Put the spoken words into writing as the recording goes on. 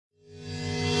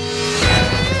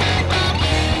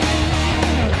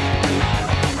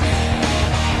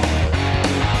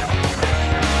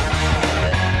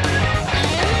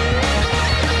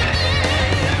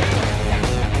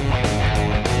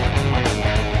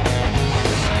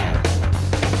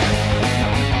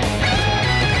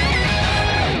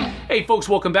Hey folks,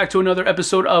 welcome back to another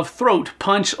episode of Throat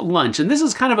Punch Lunch. And this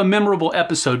is kind of a memorable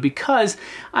episode because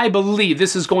I believe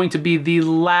this is going to be the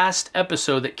last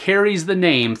episode that carries the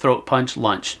name Throat Punch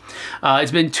Lunch.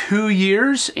 It's been 2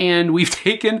 years and we've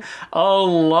taken a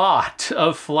lot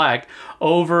of flack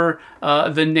over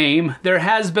the name. There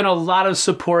has been a lot of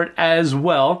support as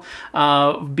well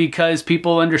because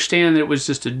people understand that it was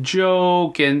just a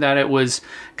joke and that it was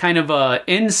kind of a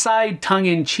inside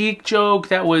tongue-in-cheek joke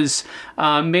that was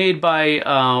made by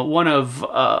one of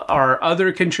our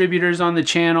other contributors on the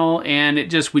channel, and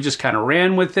we just kind of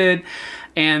ran with it,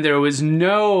 and there was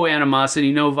no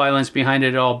animosity, no violence behind it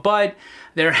at all. But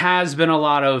there has been a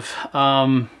lot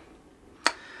of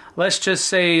let's just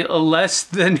say less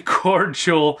than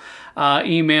cordial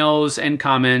emails and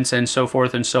comments and so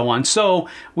forth and so on. So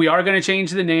we are going to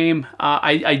change the name.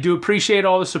 I do appreciate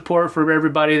all the support from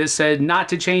everybody that said not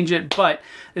to change it, but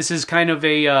this is kind of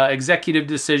a executive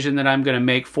decision that I'm going to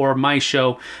make for my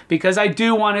show because I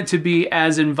do want it to be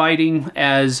as inviting,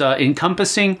 as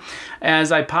encompassing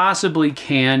as I possibly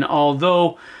can,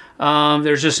 although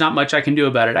there's just not much I can do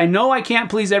about it. I know I can't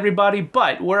please everybody,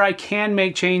 but where I can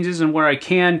make changes and where I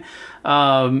can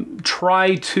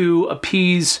try to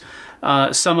appease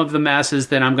some of the masses,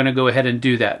 then I'm going to go ahead and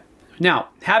do that. Now,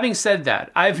 having said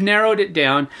that, I've narrowed it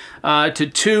down to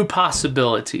two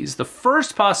possibilities. The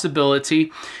first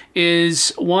possibility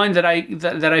is one that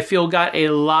I feel got a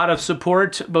lot of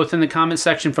support, both in the comment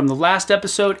section from the last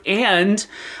episode and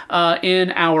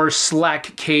in our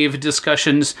Slack cave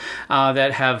discussions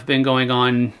that have been going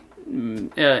on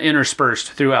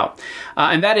interspersed throughout.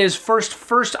 And that is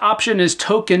first option is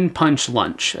Token Punch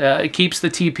Lunch. It keeps the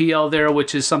TPL there,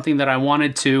 which is something that I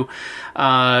wanted to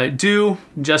do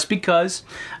just because.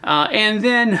 And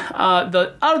then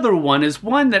the other one is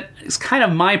one that is kind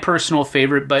of my personal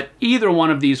favorite, but either one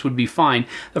of these would be fine.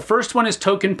 The first one is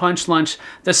Token Punch Lunch.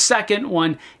 The second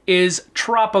one is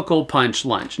Tropical Punch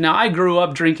Lunch. Now, I grew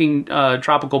up drinking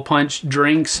tropical punch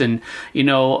drinks and, you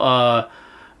know,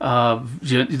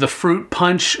 the fruit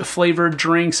punch flavored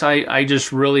drinks. I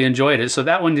just really enjoyed it. So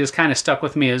that one just kind of stuck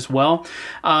with me as well.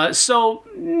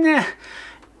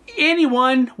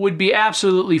 Anyone would be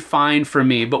absolutely fine for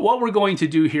me. But what we're going to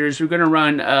do here is we're going to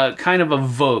run kind of a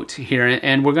vote here,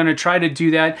 and we're going to try to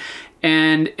do that.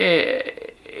 And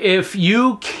if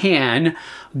you can,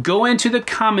 go into the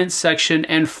comments section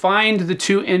and find the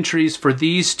two entries for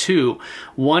these two.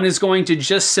 One is going to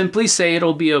just simply say,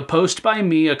 it'll be a post by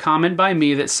me, a comment by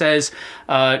me that says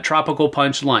Tropical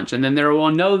Punch Lunch. And then there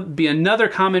will be another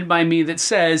comment by me that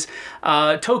says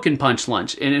Token Punch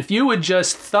Lunch. And if you would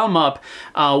just thumb up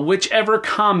whichever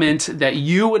comment that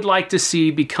you would like to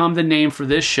see become the name for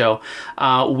this show,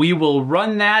 we will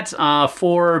run that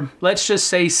for, let's just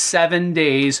say, 7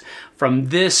 days from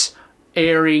this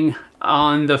airing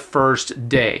on the first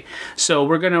day. So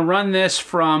we're going to run this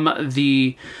from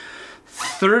the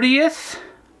 30th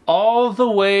all the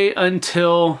way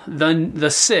until the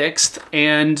 6th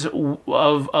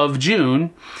of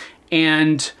June,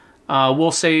 and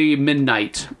we'll say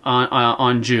midnight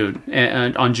on June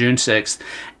 6th.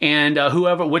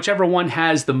 And whichever one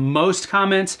has the most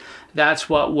comments, that's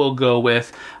what we'll go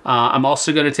with. I'm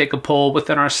also going to take a poll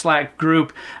within our Slack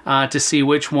group to see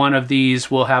which one of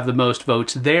these will have the most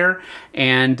votes there.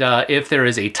 And if there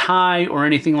is a tie or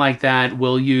anything like that,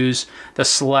 we'll use the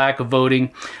Slack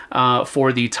voting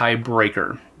for the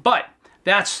tiebreaker. But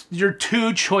that's your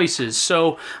two choices.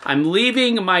 So I'm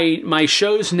leaving my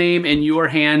show's name in your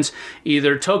hands,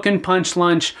 either Token Punch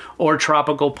Lunch or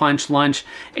Tropical Punch Lunch,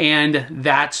 and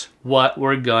that's what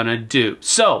we're gonna do.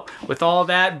 So with all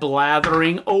that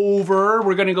blathering over,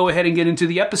 we're gonna go ahead and get into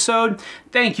the episode.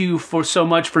 Thank you so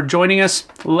much for joining us.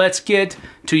 Let's get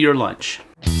to your lunch.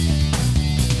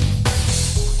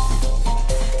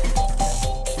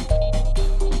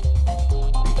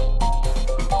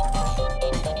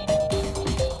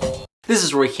 This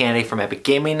is Roy Cannaday from Epic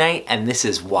Gaming Night, and this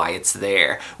is Why It's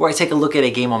There, where I take a look at a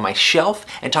game on my shelf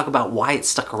and talk about why it's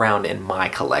stuck around in my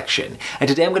collection. And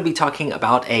today I'm going to be talking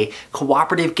about a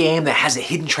cooperative game that has a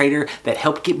hidden traitor that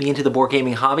helped get me into the board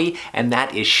gaming hobby, and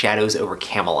that is Shadows over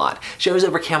Camelot. Shadows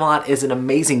over Camelot is an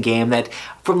amazing game that,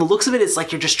 from the looks of it, it's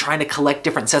like you're just trying to collect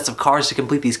different sets of cards to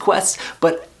complete these quests,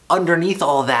 but underneath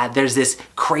all that, there's this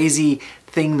crazy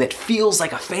thing that feels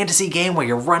like a fantasy game where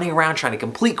you're running around trying to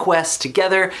complete quests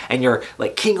together, and you're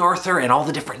like King Arthur and all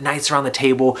the different knights around the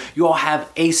table. You all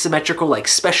have asymmetrical like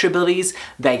special abilities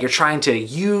that you're trying to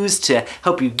use to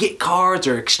help you get cards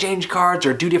or exchange cards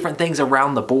or do different things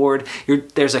around the board.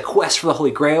 There's a quest for the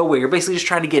Holy Grail where you're basically just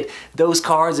trying to get those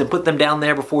cards and put them down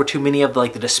there before too many of the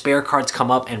despair cards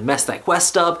come up and mess that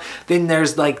quest up. Then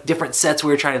there's like different sets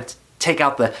where you're trying to take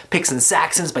out the picks and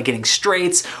Saxons by getting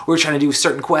straights. We were trying to do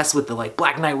certain quests with the like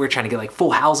Black Knight. We were trying to get like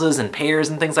full houses and pairs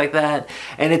and things like that.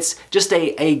 And it's just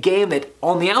a game that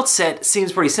on the outset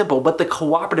seems pretty simple, but the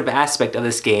cooperative aspect of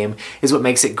this game is what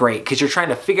makes it great, because you're trying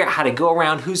to figure out how to go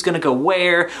around, who's going to go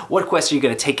where, what quests are you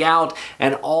going to take out,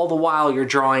 and all the while you're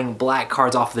drawing black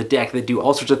cards off the deck that do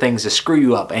all sorts of things to screw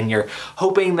you up, and you're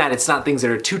hoping that it's not things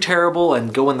that are too terrible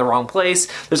and go in the wrong place.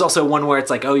 There's also one where it's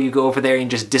like, oh, you go over there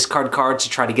and just discard cards to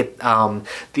try to get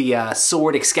the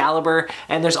sword Excalibur,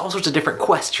 and there's all sorts of different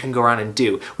quests you can go around and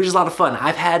do, which is a lot of fun.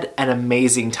 I've had an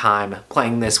amazing time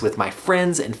playing this with my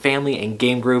friends and family and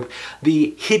game group.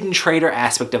 The hidden trader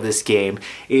aspect of this game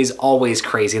is always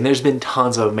crazy, and there's been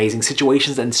tons of amazing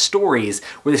situations and stories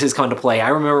where this has come to play. I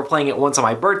remember playing it once on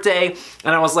my birthday,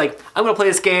 and I was like, I'm gonna play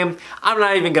this game, I'm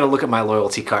not even gonna look at my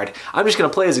loyalty card. I'm just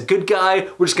gonna play as a good guy,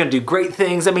 we're just gonna do great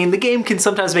things. I mean, the game can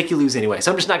sometimes make you lose anyway,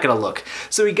 so I'm just not gonna look.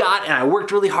 So and I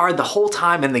worked really hard the whole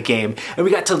time in the game, and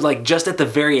we got to like just at the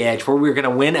very edge where we were gonna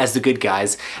win as the good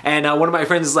guys, and one of my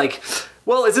friends is like,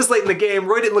 well, it's this late in the game,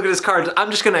 Roy didn't look at his cards, I'm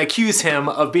just gonna accuse him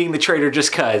of being the traitor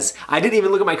just cuz. I didn't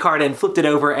even look at my card and flipped it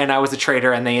over and I was the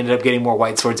traitor, and they ended up getting more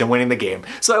white swords and winning the game.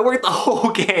 So I worked the whole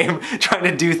game trying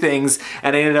to do things,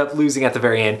 and I ended up losing at the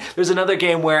very end. There's another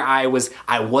game where I was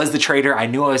the traitor, I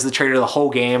knew I was the traitor the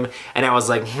whole game, and I was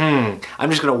like, I'm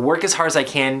just gonna work as hard as I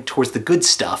can towards the good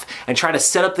stuff and try to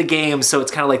set up the game so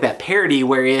it's kind of like that parody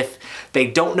where if they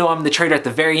don't know I'm the traitor at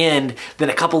the very end, then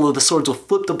a couple of the swords will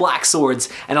flip to black swords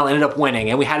and I'll end up winning.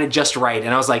 And we had it just right.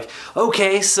 And I was like,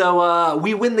 okay, so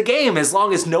we win the game as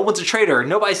long as no one's a traitor.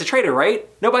 Nobody's a traitor, right?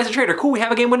 Nobody's a traitor. Cool, we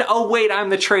have a game win. Oh wait, I'm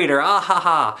the traitor. Ah ha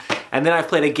ha. And then I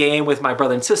played a game with my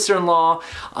brother and sister-in-law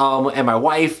and my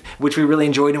wife, which we really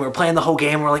enjoyed, and we were playing the whole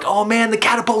game. We're like, oh man, the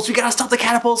catapults, we gotta stop the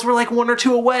catapults. We're like 1 or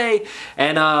 2 away.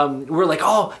 And we're like,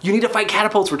 oh, you need to fight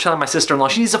catapults. We're telling my sister-in-law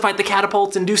she needs to fight the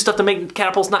catapults and do stuff to make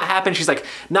catapults not happen. She's like,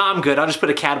 nah, I'm good. I'll just put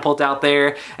a catapult out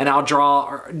there and I'll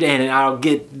draw and I'll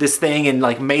get this thing, and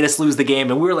like made us lose the game.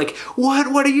 And we were like,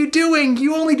 what are you doing?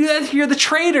 You only do that if you're the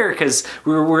traitor. Because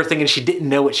we were thinking she didn't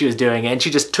know what she was doing, and she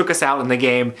just took us out in the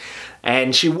game.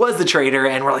 And she was the traitor,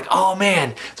 and we're like, oh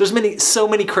man. There's so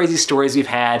many crazy stories we've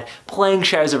had playing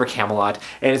Shadows over Camelot,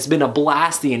 and it's been a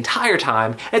blast the entire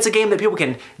time. It's a game that people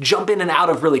can jump in and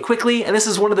out of really quickly, and this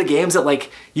is one of the games that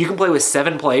like you can play with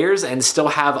 7 players and still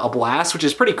have a blast, which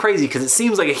is pretty crazy because it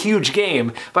seems like a huge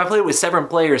game, but I played with 7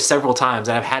 players several times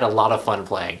and I've had a lot of fun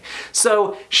playing.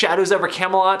 So Shadows over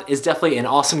Camelot is definitely an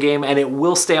awesome game, and it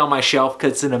will stay on my shelf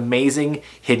because it's an amazing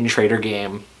hidden trader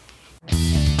game.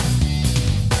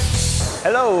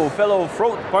 Hello fellow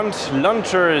Throat Punch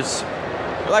lunchers!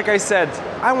 Like I said,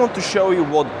 I want to show you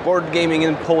what board gaming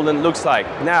in Poland looks like.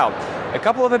 Now, a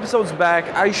couple of episodes back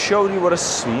I showed you what a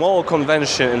small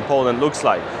convention in Poland looks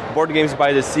like. Board Games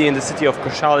by the Sea in the city of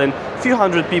Koszalin, a few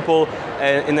hundred people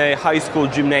in a high school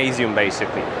gymnasium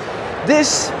basically.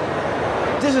 This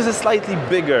is a slightly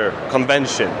bigger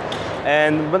convention.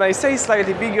 And when I say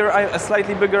slightly bigger,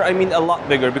 I mean a lot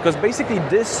bigger, because basically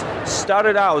this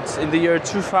started out in the year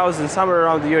 2000, somewhere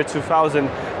around the year 2000,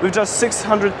 with just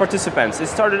 600 participants. It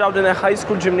started out in a high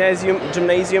school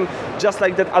gymnasium, just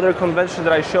like that other convention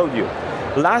that I showed you.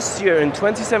 Last year in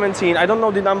 2017, I don't know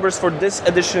the numbers for this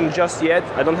edition just yet,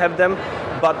 I don't have them,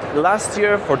 but last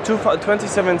year for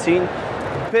 2017,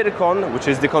 Pyrkon, which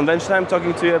is the convention I'm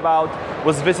talking to you about,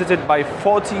 was visited by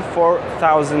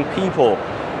 44,000 people.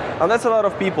 And that's a lot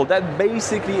of people. That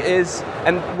basically is,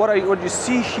 and what you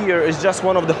see here is just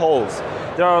one of the halls.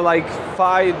 There are like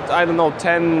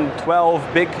 10,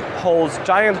 12 big halls,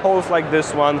 giant halls like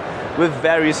this one, with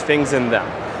various things in them.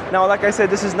 Now, like I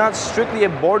said, this is not strictly a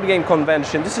board game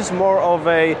convention. This is more of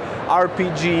a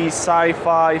RPG,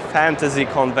 sci-fi, fantasy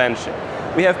convention.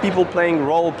 We have people playing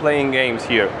role-playing games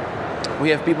here. We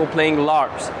have people playing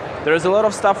LARPs. There's a lot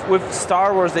of stuff with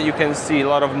Star Wars that you can see, a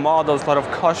lot of models, a lot of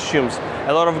costumes,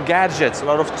 a lot of gadgets, a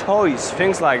lot of toys,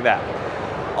 things like that.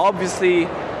 Obviously,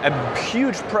 a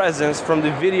huge presence from the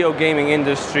video gaming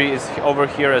industry is over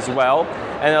here as well.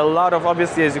 And a lot of,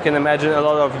 obviously, as you can imagine, a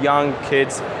lot of young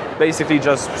kids basically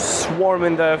just swarm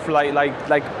in there,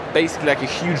 basically like a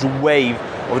huge wave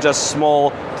of just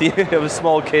small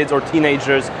kids or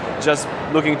teenagers just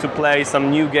looking to play some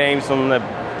new games on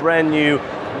a brand new,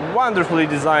 wonderfully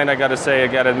designed, I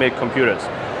gotta admit, computers.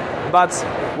 But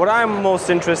what I'm most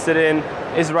interested in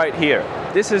is right here.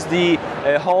 This is the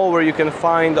hall where you can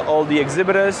find all the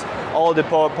exhibitors, all the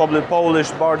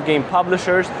Polish board game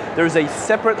publishers. There's a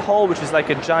separate hall which is like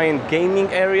a giant gaming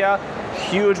area,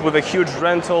 huge, with a huge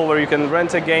rental where you can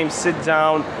rent a game, sit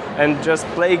down and just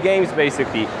play games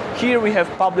basically. Here we have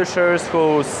publishers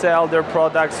who sell their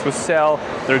products, who sell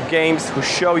their games, who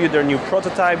show you their new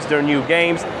prototypes, their new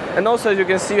games. And also, as you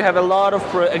can see, you have a lot of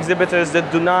exhibitors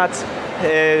that do not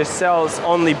sell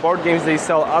only board games. They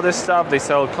sell other stuff. They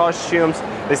sell costumes,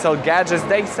 they sell gadgets,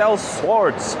 they sell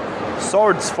swords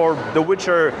for The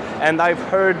Witcher. And I've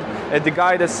heard the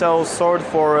guy that sells swords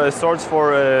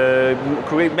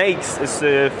makes is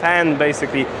a fan,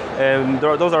 basically.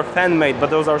 Those are fan made,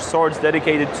 but those are swords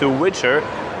dedicated to Witcher.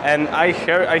 And I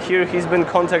hear he's been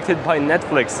contacted by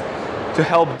Netflix to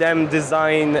help them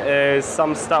design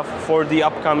some stuff for the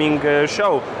upcoming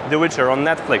show, The Witcher, on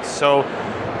Netflix. So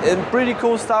pretty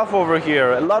cool stuff over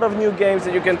here. A lot of new games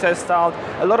that you can test out,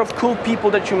 a lot of cool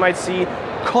people that you might see.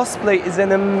 Cosplay is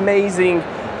an amazing,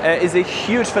 is a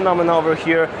huge phenomenon over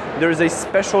here. There is a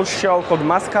special show called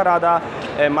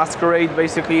Masquerade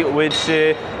basically, which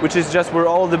is just where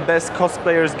all the best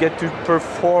cosplayers get to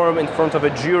perform in front of a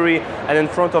jury and in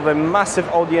front of a massive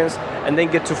audience, and they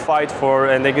get to fight for,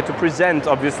 and they get to present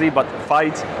obviously, but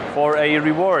fight for a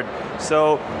reward.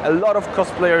 So a lot of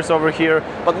cosplayers over here,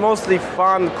 but mostly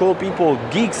fun, cool people,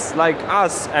 geeks like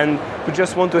us, and who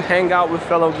just want to hang out with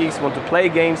fellow geeks, want to play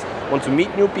games, want to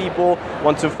meet new people,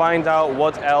 want to find out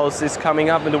what else is coming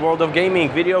up in the world of gaming,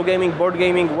 video gaming, board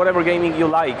gaming, whatever gaming you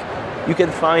like. You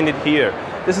can find it here.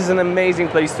 This is an amazing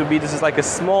place to be. This is like a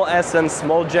small Essen,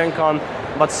 small Gen Con,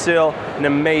 but still an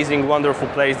amazing, wonderful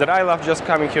place that I love just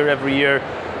coming here every year.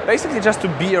 Basically just to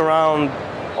be around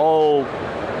all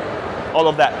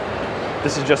of that.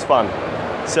 This is just fun.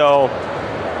 So,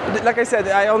 like I said,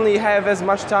 I only have as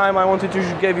much time. I wanted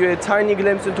to give you a tiny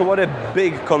glimpse into what a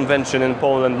big convention in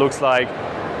Poland looks like.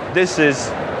 This is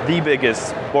the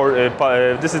biggest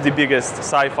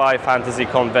sci-fi fantasy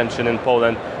convention in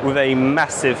Poland with a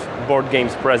massive board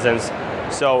games presence.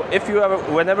 So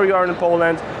whenever you are in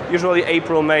Poland, usually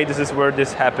April, May, this is where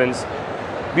this happens.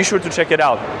 Be sure to check it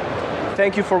out.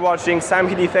 Thank you for watching. Sam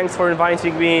Healey, thanks for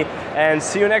inviting me, and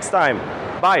see you next time.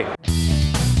 Bye.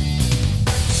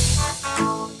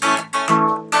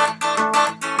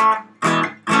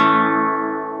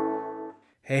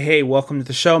 Hey, welcome to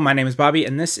the show. My name is Bobby,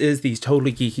 and this is These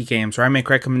Totally Geeky Games, where I make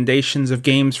recommendations of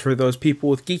games for those people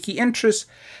with geeky interests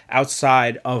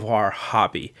outside of our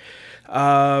hobby.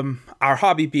 Our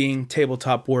hobby being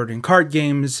tabletop board and card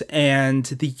games, and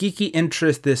the geeky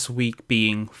interest this week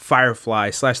being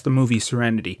Firefly / the movie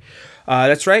Serenity.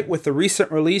 That's right, with the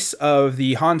recent release of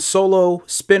the Han Solo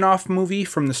spin-off movie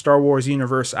from the Star Wars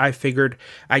universe, I figured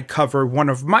I'd cover one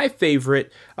of my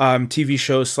favorite TV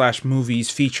shows /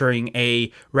 movies featuring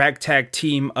a ragtag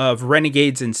team of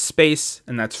renegades in space,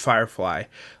 and that's Firefly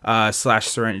 /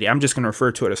 Serenity. I'm just going to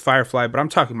refer to it as Firefly, but I'm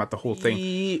talking about the whole thing.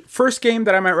 The first game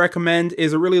that I might recommend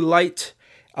is a really light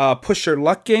push your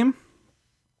luck game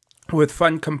with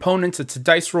fun components. It's a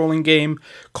dice rolling game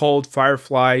called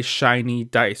Firefly Shiny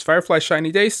Dice. Firefly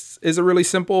Shiny Dice is a really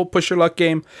simple push your luck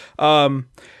game. Actually,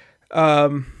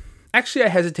 I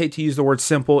hesitate to use the word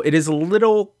simple. It is a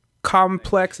little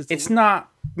complex. It's not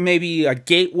maybe a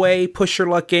gateway push your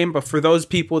luck game, but for those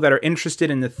people that are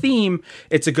interested in the theme,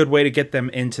 it's a good way to get them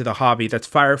into the hobby. That's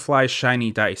Firefly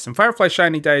Shiny Dice. And Firefly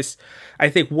Shiny Dice, I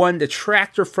think one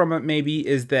detractor from it maybe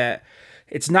is that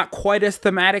it's not quite as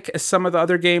thematic as some of the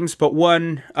other games, but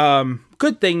one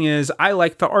good thing is I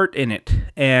like the art in it,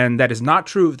 and that is not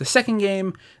true of the second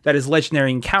game, that is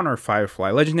Legendary Encounter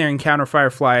Firefly. Legendary Encounter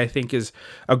Firefly, I think, is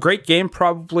a great game.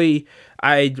 Probably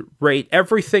I'd rate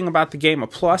everything about the game a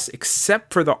plus,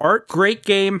 except for the art. Great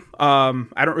game. I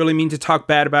don't really mean to talk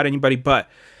bad about anybody, but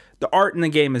the art in the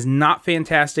game is not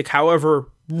fantastic. However,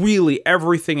 really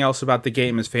everything else about the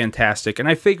game is fantastic, and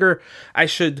I figure I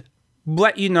should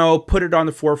let you know, put it on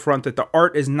the forefront that the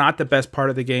art is not the best part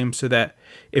of the game, so that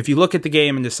if you look at the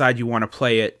game and decide you want to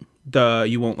play it,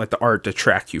 you won't let the art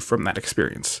detract you from that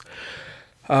experience.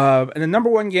 And the number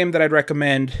one game that I'd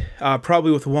recommend, probably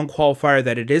with one qualifier,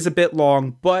 that it is a bit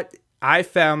long, but I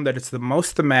found that it's the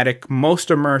most thematic, most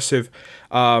immersive,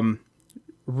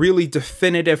 really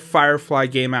definitive Firefly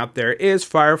game out there, is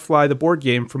Firefly, the board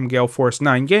game from Gale Force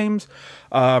 9 Games.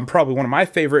 Probably one of my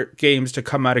favorite games to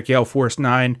come out of Gale Force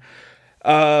 9.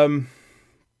 But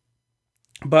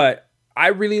I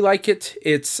really like it.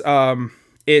 It's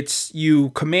you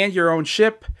command your own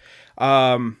ship,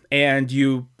 and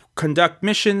you conduct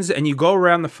missions, and you go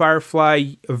around the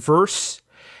Firefly verse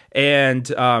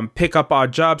and pick up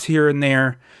odd jobs here and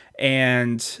there,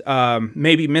 and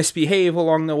maybe misbehave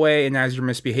along the way. And as you're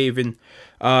misbehaving,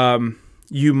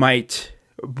 you might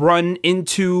run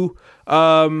into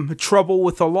trouble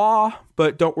with the law,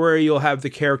 but don't worry, you'll have the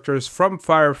characters from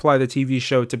Firefly, the TV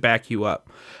show, to back you up.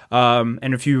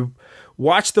 And if you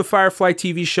watch the Firefly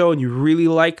TV show and you really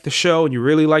like the show and you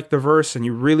really like the verse and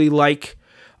you really like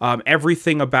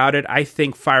everything about it, I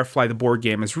think Firefly the board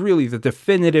game is really the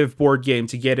definitive board game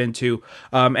to get into.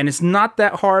 And it's not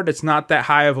that hard. It's not that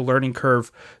high of a learning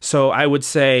curve. So I would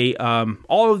say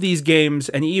all of these games,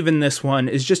 and even this one,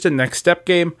 is just a next step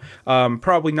game.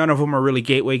 Probably none of them are really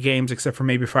gateway games except for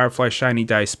maybe Firefly Shiny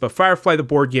Dice. But Firefly the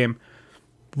board game,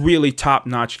 really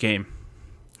top-notch game.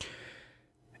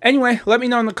 Anyway, let me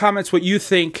know in the comments what you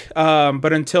think.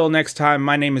 But until next time,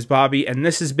 my name is Bobby, and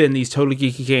this has been These Totally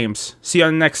Geeky Games. See you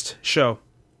on the next show.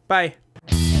 Bye.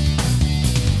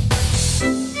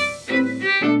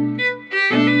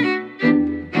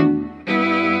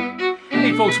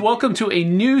 Hey folks, welcome to a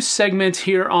new segment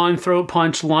here on Throat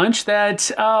Punch Lunch that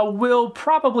will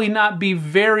probably not be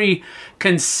very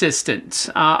consistent.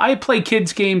 I play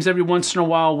kids games every once in a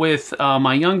while with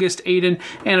my youngest, Aiden,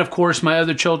 and of course my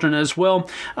other children as well,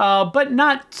 but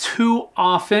not too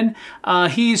often.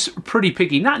 He's pretty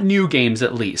picky, not new games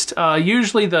at least.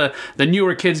 Usually the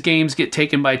newer kids games get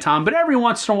taken by Tom, but every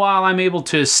once in a while I'm able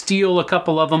to steal a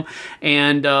couple of them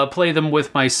and play them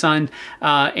with my son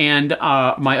and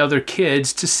my other kids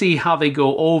to see how they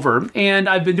go over. And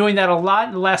I've been doing that a lot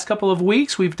in the last couple of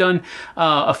weeks. We've done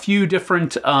a few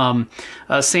different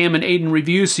Sam and Aiden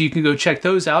reviews, so you can go check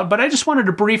those out. But I just wanted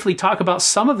to briefly talk about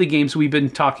some of the games we've been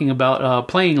talking about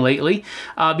playing lately,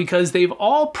 because they've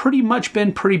all pretty much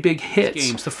been pretty big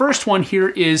hits. The first one here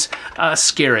is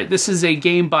Scare It. This is a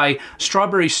game by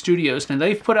Strawberry Studios. And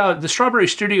they've put out, the Strawberry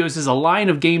Studios is a line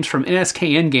of games from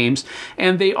NSKN Games,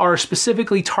 and they are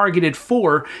specifically targeted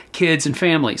for kids and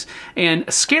families. And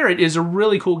Scare It is a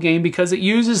really cool game because it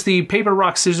uses the paper,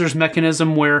 rock, scissors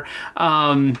mechanism where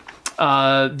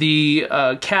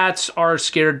the cats are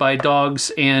scared by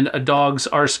dogs, and dogs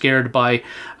are scared by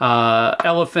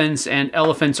elephants, and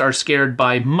elephants are scared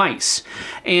by mice.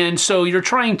 And so you're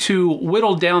trying to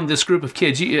whittle down this group of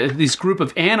kids, this group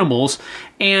of animals,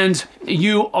 and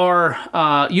you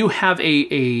have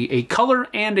a color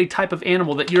and a type of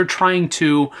animal that you're trying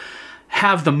to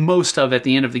have the most of at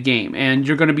the end of the game, and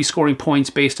you're going to be scoring points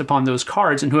based upon those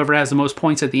cards, and whoever has the most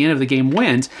points at the end of the game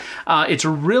wins. It's a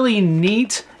really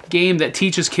neat game that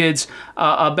teaches kids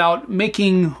about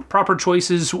making proper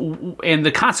choices and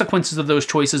the consequences of those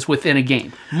choices within a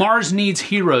game. Mars Needs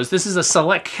Heroes. This is a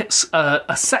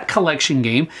set collection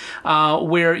game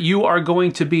where you are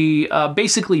going to be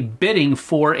basically bidding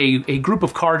for a group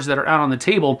of cards that are out on the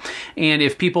table, and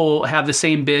if people have the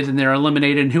same bid, then they're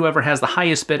eliminated, and whoever has the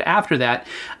highest bid after that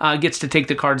gets to take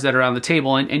the cards that are on the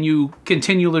table, and you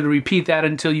continually repeat that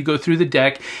until you go through the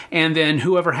deck, and then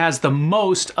whoever has the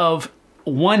most of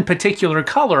one particular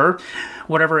color,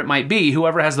 whatever it might be,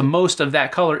 whoever has the most of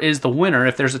that color is the winner.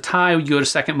 If there's a tie, you go to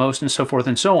second most, and so forth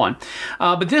and so on.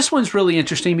 But this one's really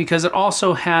interesting because it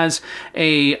also has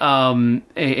a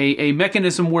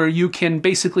mechanism where you can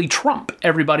basically trump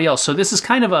everybody else. So this is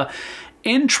kind of a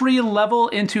entry level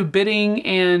into bidding,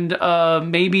 and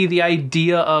maybe the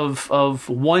idea of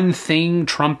one thing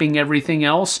trumping everything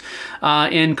else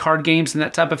in card games and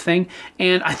that type of thing.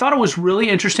 And I thought it was really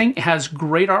interesting. It has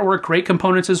great artwork, great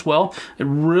components as well. It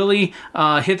really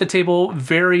hit the table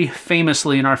very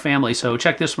famously in our family. So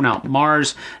check this one out,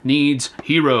 Mars Needs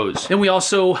Heroes. Then we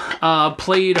also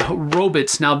played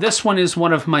Robots. Now this one is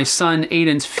one of my son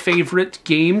Aiden's favorite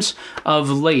games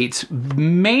of late,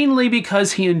 mainly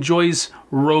because he enjoys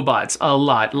robots a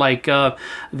lot. Like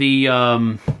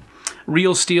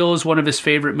Real Steel is one of his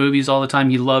favorite movies all the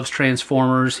time. He loves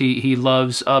Transformers. He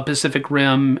loves Pacific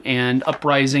Rim and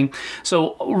Uprising.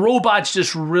 So robots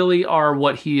just really are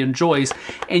what he enjoys,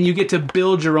 and you get to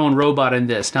build your own robot in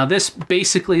this. Now this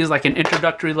basically is like an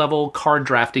introductory level card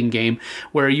drafting game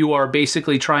where you are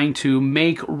basically trying to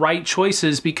make right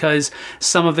choices because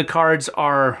some of the cards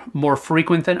are more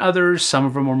frequent than others, some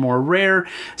of them are more rare.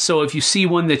 So if you see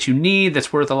one that you need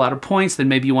that's worth a lot of points, then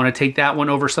maybe you want to take that one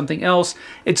over something else.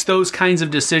 It's those kinds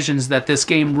of decisions that this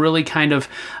game really kind of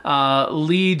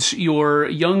leads your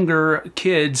younger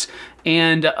kids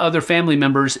and other family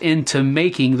members into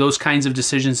making those kinds of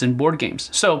decisions in board games.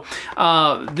 So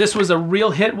this was a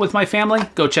real hit with my family.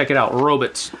 Go check it out,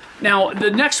 Robots. Now the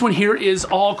next one here is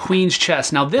All Queen's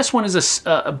Chess. Now this one is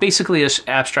basically an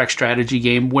abstract strategy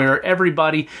game where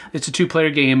everybody, it's a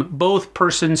two-player game, both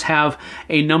persons have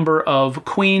a number of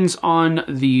queens on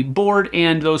the board,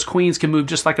 and those queens can move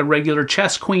just like a regular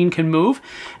chess queen can move,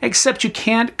 except you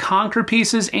can't conquer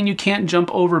pieces and you can't jump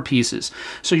over pieces.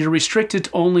 So you're restricted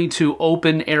only to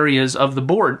open areas of the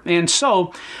board, and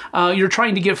so you're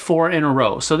trying to get 4 in a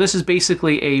row. So this is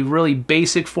basically a really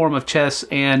basic form of chess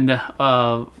and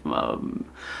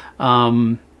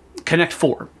Connect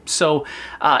 4. So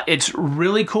it's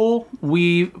really cool.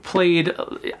 We played,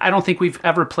 I don't think we've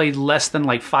ever played less than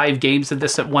like 5 games of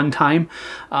this at one time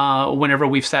whenever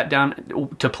we've sat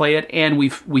down to play it, and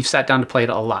we've sat down to play it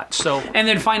a lot. So, and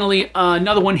then finally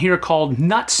another one here called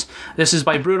Nuts. This is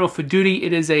by Bruno Fedudi.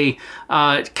 It is a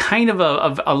kind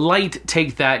of a light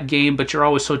take that game, but you're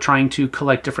also trying to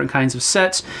collect different kinds of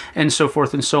sets and so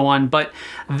forth and so on. But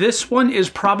this one is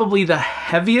probably the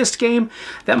heaviest game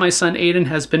that my son Aiden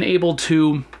has been able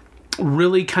to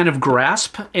really kind of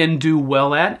grasp and do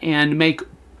well at and make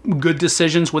good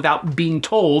decisions without being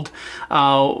told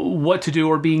what to do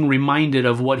or being reminded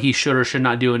of what he should or should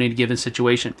not do in any given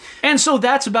situation. And so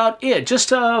that's about it.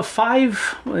 Just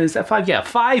 5, is that 5? Yeah,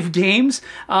 5 games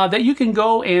that you can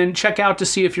go and check out to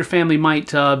see if your family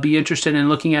might be interested in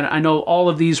looking at it. I know all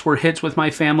of these were hits with my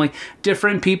family.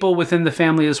 Different people within the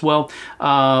family as well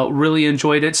really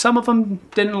enjoyed it. Some of them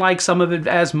didn't like some of it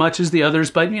as much as the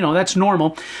others, but you know, that's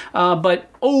normal. But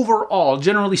overall,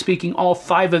 generally speaking, all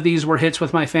 5 of these were hits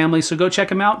with my family, so go check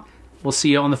them out. We'll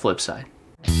see you on the flip side.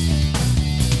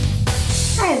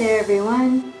 Hi there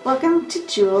everyone, welcome to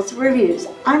Jules Reviews.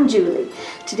 I'm Julie.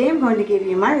 Today I'm going to give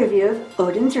you my review of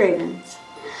Odin's Ravens.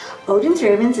 Odin's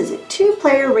Ravens is a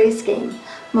 2-player race game.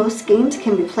 Most games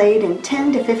can be played in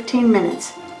 10 to 15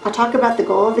 minutes. I'll talk about the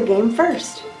goal of the game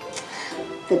first.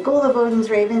 The goal of Odin's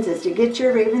Ravens is to get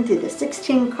your raven through the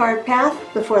 16 card path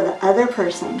before the other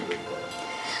person.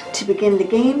 To begin the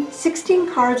game,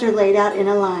 16 cards are laid out in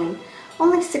a line.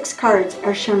 Only 6 cards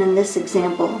are shown in this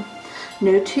example.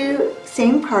 No 2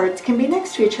 same cards can be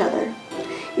next to each other.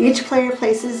 Each player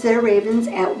places their ravens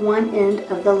at one end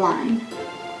of the line.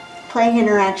 Playing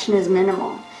interaction is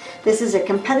minimal. This is a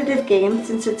competitive game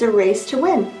since it's a race to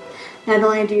win. Not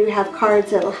only do you have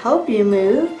cards that will help you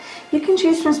move, you can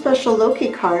choose from special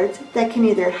Loki cards that can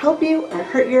either help you or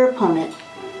hurt your opponent.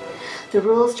 The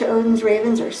rules to Odin's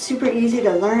Ravens are super easy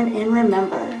to learn and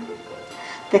remember.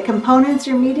 The components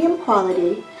are medium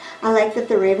quality. I like that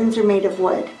the ravens are made of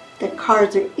wood. The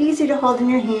cards are easy to hold in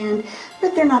your hand,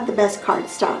 but they're not the best card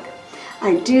stock.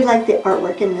 I do like the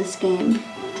artwork in this game.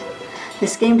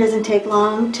 This game doesn't take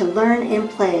long to learn and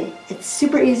play. It's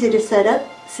super easy to set up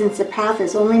since the path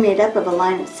is only made up of a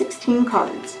line of 16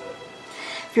 cards.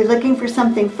 If you're looking for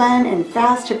something fun and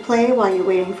fast to play while you're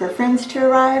waiting for friends to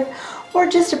arrive, or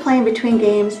just to play in between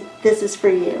games, this is for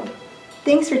you.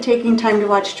 Thanks for taking time to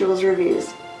watch Jules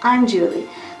Reviews. I'm Julie.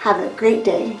 Have a great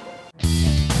day.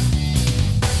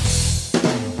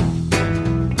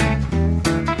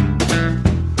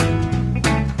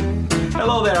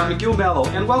 Hello there, I'm Gil Melo,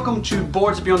 and welcome to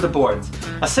Boards Beyond the Boards,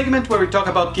 a segment where we talk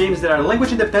about games that are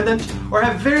language independent or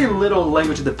have very little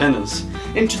language independence.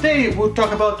 And today we'll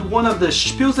talk about one of the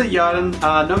Spiels des Jahres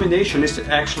nominations.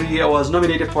 Actually, I was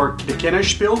nominated for the Kenner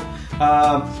Spiel,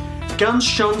 Ganz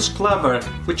schön clever,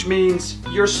 which means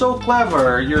you're so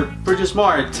clever, you're pretty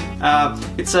smart.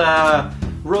 It's a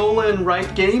roll and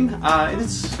write game, and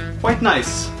it's quite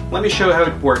nice. Let me show you how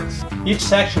it works. Each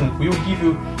section we will give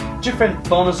you different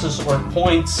bonuses or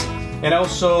points, and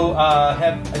also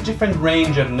have a different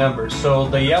range of numbers. So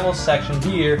the yellow section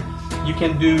here, you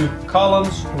can do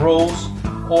columns, rows,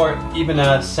 or even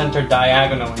a center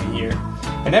diagonal in here.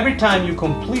 And every time you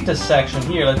complete a section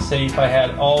here, let's say if I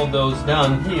had all those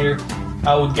done here,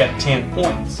 I would get 10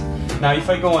 points. Now if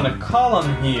I go on a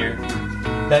column here,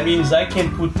 that means I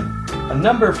can put a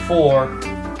number 4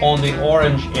 on the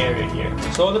orange area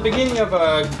here. So at the beginning of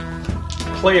a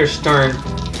player's turn,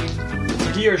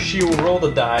 he or she will roll the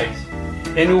dice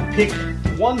and will pick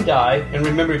one die, and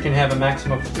remember you can have a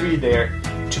maximum of 3 there,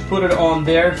 to put it on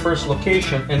their first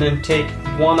location and then take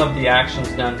one of the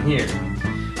actions down here.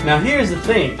 Now here's the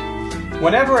thing,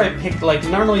 whenever I pick, like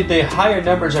normally the higher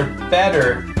numbers are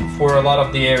better for a lot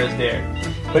of the areas there,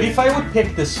 but if I would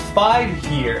pick this 5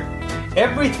 here,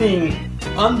 everything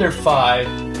under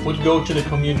 5 would go to the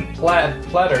community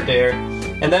platter there,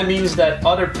 and that means that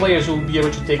other players will be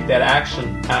able to take that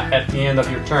action at the end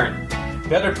of your turn.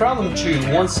 The other problem too,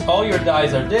 once all your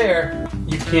dice are there,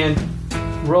 you can't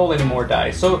roll any more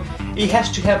dice. So it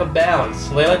has to have a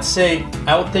balance. Let's say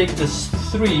I'll take this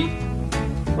 3,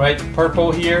 right,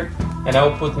 purple here, and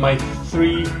I'll put my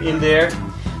 3 in there.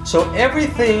 So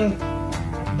everything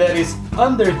that is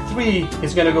under 3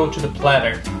 is going to go to the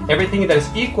platter. Everything that is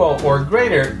equal or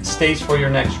greater stays for your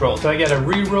next roll. So I get a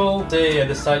reroll. Say I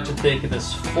decide to take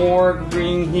this 4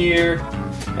 green here,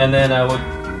 and then I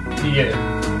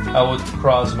would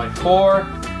cross my 4.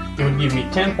 It would give me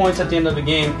 10 points at the end of the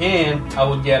game, and I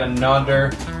would get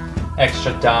another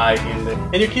extra die in there.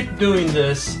 And you keep doing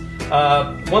this.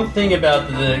 One thing about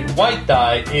the white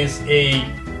die is a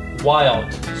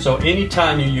wild. So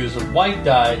anytime you use a white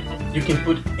die, you can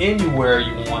put anywhere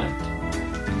you want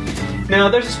it. Now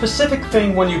there's a specific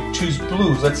thing when you choose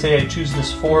blues. Let's say I choose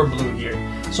this 4 blue here.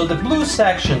 So the blue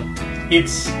section,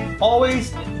 it's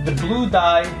always the blue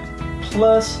die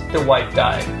plus the white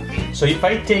die. So if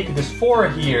I take this 4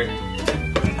 here,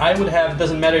 I would have,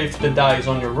 doesn't matter if the die is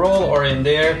on your roll or in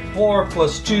there, 4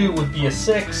 plus 2 would be a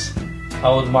 6.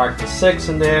 I would mark the 6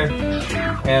 in there,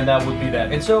 and that would be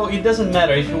that. And so it doesn't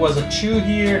matter if it was a 2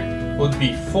 here, it would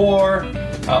be 4,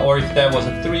 or if that was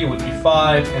a 3, it would be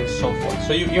 5, and so forth.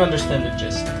 So you understand the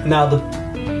gist. Now the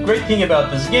great thing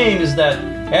about this game is that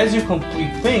as you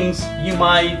complete things, you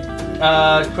might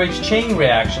create chain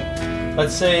reaction.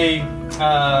 Let's say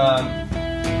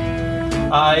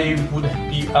I would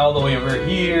be all the way over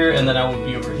here, and then I would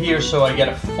be over here, so I get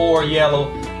a 4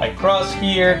 yellow. I cross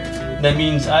here, that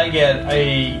means I get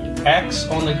a X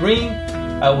on the green.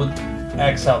 I would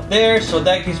X out there, so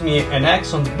that gives me an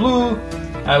X on the blue.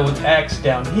 I would X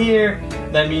down here,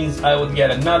 that means I would get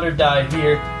another die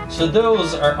here. So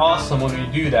those are awesome when you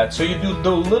do that. So you do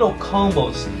those little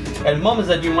combos. At moments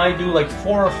that you might do like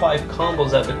 4 or 5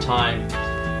 combos at the time,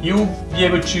 you'll be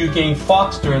able to gain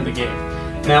Fox during the game.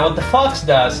 Now what the Fox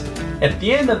does, at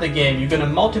the end of the game, you're going to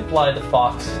multiply the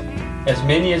Fox, as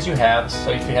many as you have,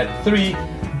 so if you had 3,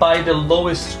 by the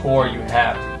lowest score you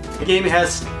have. The game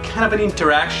has kind of an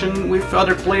interaction with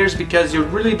other players because you're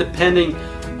really depending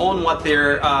on what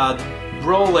they're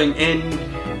rolling,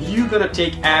 and you're going to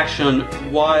take action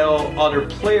while other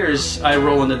players are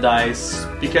rolling the dice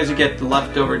because you get the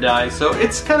leftover dice. So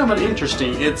it's kind of an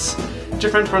interesting, it's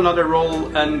different from another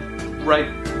roll and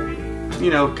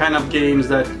kind of games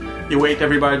that you wait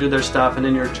everybody to do their stuff and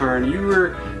then your turn. You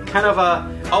were kind of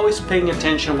always paying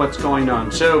attention to what's going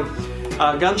on. So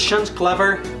Gunshun's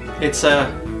clever. It's a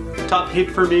top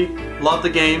hit for me. Love the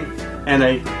game, and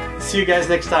I see you guys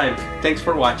next time. Thanks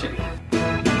for watching.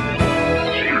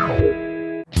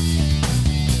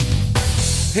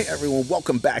 Hey everyone,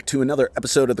 welcome back to another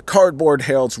episode of the Cardboard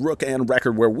Herald's Rook and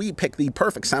Record, where we pick the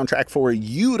perfect soundtrack for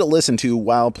you to listen to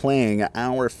while playing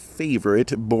our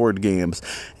favorite board games.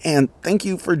 And thank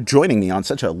you for joining me on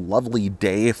such a lovely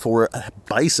day for a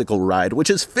bicycle ride, which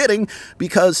is fitting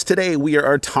because today we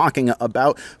are talking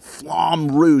about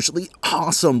Flamme Rouge, the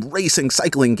awesome racing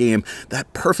cycling game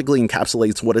that perfectly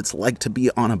encapsulates what it's like to be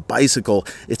on a bicycle.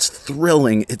 It's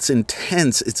thrilling, it's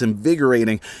intense, it's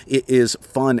invigorating, it is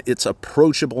fun, it's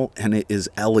approachable, and it is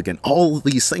elegant. All of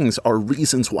these things are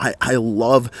reasons why I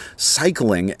love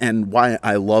cycling and why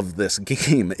I love this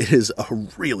game. It is a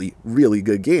really, really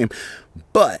good game,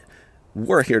 but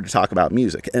we're here to talk about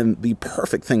music, and the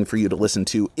perfect thing for you to listen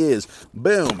to is,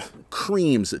 boom,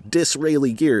 Cream's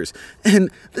Disraeli Gears.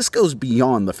 And this goes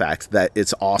beyond the fact that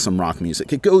it's awesome rock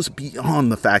music. It goes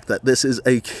beyond the fact that this is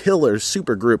a killer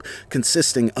supergroup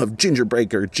consisting of Ginger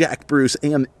Baker, Jack Bruce,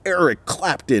 and Eric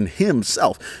Clapton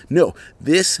himself. No,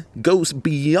 this goes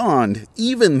beyond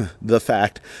even the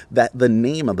fact that the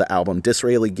name of the album,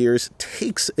 Disraeli Gears,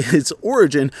 takes its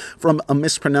origin from a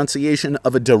mispronunciation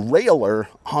of a derailleur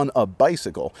on a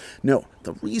bicycle. No,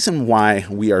 the reason why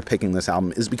we are picking this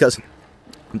album is because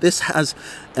this has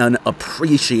an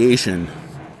appreciation.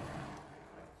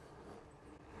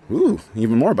 Ooh,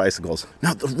 even more bicycles.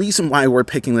 Now, the reason why we're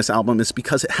picking this album is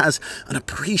because it has an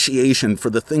appreciation for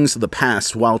the things of the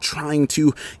past while trying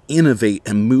to innovate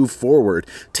and move forward,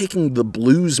 taking the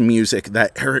blues music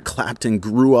that Eric Clapton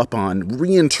grew up on,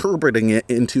 reinterpreting it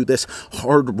into this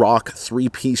hard rock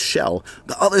 3-piece shell.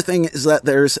 The other thing is that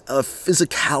there's a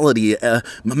physicality, a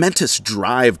momentous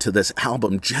drive to this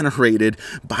album generated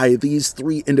by these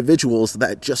 3 individuals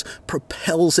that just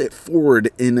propels it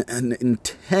forward in an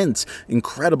intense,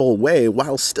 incredible way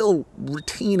while still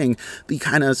retaining the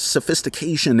kind of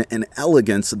sophistication and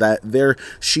elegance that their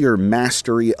sheer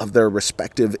mastery of their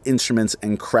respective instruments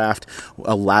and craft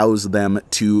allows them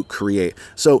to create.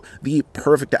 So the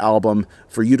perfect album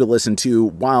for you to listen to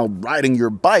while riding your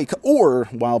bike or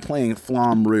while playing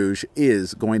Flamme Rouge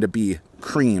is going to be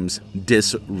Cream's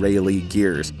Disraeli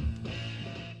Gears.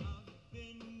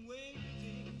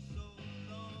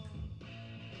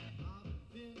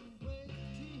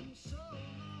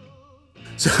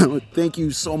 So thank you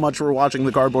so much for watching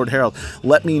the Cardboard Herald.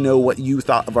 Let me know what you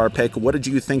thought of our pick. What did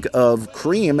you think of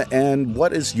Cream? And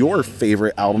what is your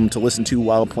favorite album to listen to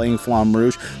while playing Flamme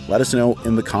Rouge? Let us know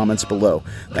in the comments below.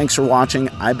 Thanks for watching.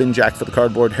 I've been Jack for the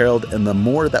Cardboard Herald, and the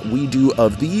more that we do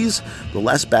of these, the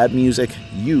less bad music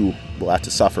you will have to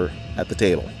suffer at the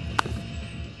table.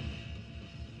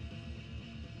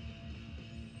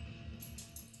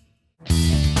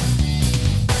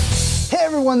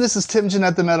 Hey everyone, this is Tim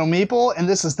Jennette the Metal Meeple, and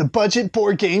this is the Budget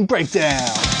Board Game Breakdown.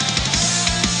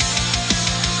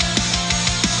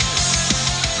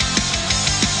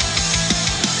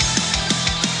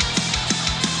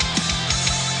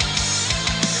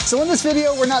 So in this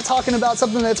video, we're not talking about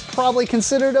something that's probably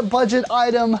considered a budget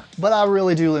item, but I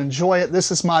really do enjoy it.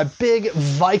 This is my big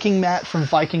Viking mat from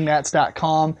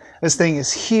VikingMats.com. This thing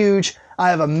is huge. I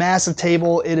have a massive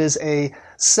table. It is a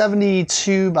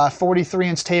 72 by 43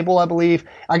 inch table, I believe.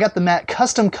 I got the mat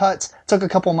custom cut. Took a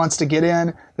couple months to get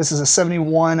in. This is a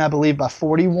 71, I believe, by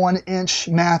 41 inch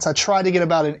mat. I tried to get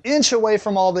about an inch away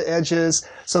from all the edges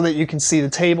so that you can see the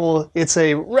table. It's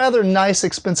a rather nice,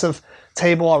 expensive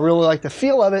table. I really like the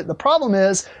feel of it. The problem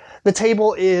is the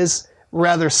table is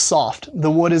rather soft.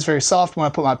 The wood is very soft. When I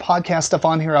put my podcast stuff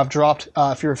on here, I've dropped,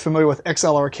 if you're familiar with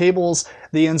XLR cables,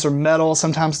 the ends are metal.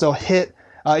 Sometimes they'll hit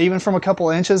even from a couple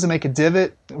inches and make a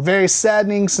divot. Very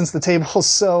saddening since the table is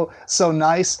so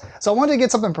nice. So I wanted to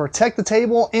get something to protect the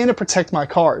table and to protect my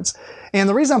cards. And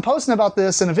the reason I'm posting about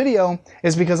this in a video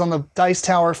is because on the Dice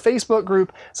Tower Facebook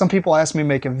group, some people asked me to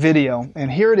make a video,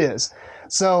 and here it is.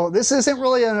 So this isn't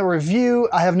really a review.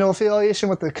 I have no affiliation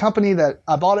with the company that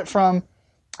I bought it from.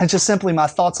 It's just simply my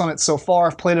thoughts on it so far.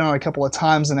 I've played it on a couple of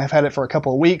times and I've had it for a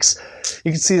couple of weeks.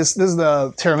 You can see this is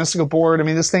the Terra Mystica board. I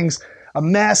mean, this thing's a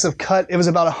massive cut. It was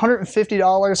about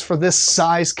 $150 for this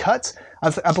size cut.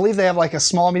 I believe they have like a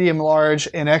small, medium, large,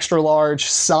 and extra large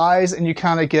size, and you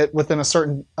kind of get within a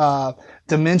certain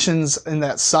dimensions in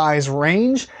that size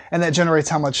range, and that generates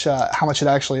how much it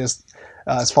actually is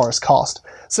as far as cost.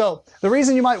 So the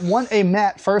reason you might want a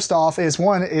mat, first off, is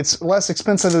one, it's less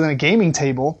expensive than a gaming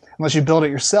table, unless you build it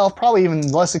yourself, probably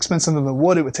even less expensive than the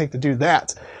wood it would take to do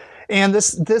that. And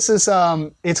this is,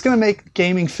 it's going to make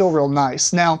gaming feel real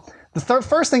nice. Now, the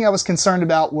first thing I was concerned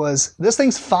about was this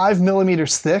thing's 5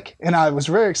 millimeters thick, and I was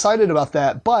very excited about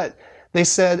that, but they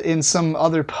said in some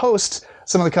other posts,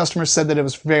 some of the customers said that it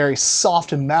was very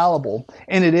soft and malleable,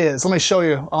 and it is. Let me show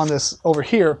you on this over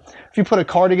here. If you put a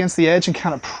card against the edge and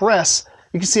kind of press,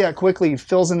 you can see how quickly it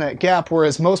fills in that gap,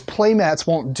 whereas most play mats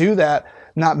won't do that,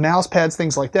 not mouse pads,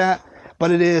 things like that,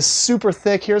 but it is super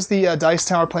thick. Here's the Dice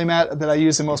Tower playmat that I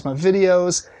use in most of my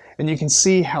videos, and you can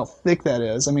see how thick that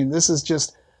is. I mean, this is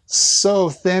just so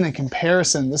thin in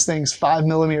comparison. This thing's 5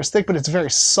 millimeters thick, but it's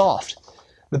very soft.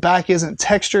 The back isn't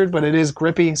textured, but it is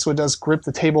grippy, so it does grip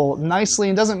the table nicely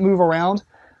and doesn't move around.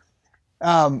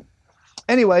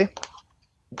 Anyway,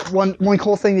 one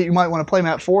cool thing that you might want to play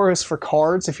mat for is for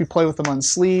cards. If you play with them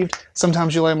unsleeved,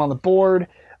 sometimes you lay them on the board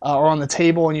or on the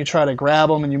table and you try to grab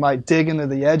them and you might dig into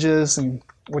the edges and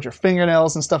with your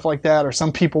fingernails and stuff like that, or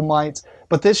some people might.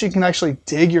 But this you can actually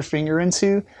dig your finger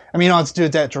into. I mean, you don't have to do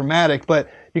it that dramatic, but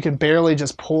you can barely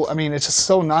just pull. I mean, it's just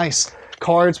so nice.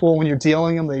 Cards, well, when you're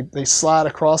dealing them, they slide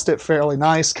across it fairly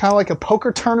nice. Kind of like a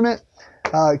poker tournament,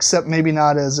 except maybe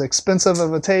not as expensive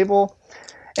of a table.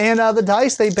 And the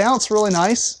dice, they bounce really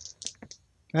nice.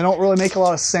 They don't really make a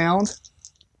lot of sound.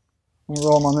 Let me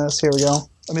roll them on this. Here we go.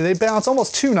 I mean, they bounce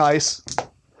almost too nice.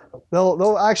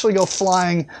 They'll actually go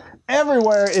flying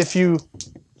everywhere if you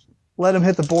let them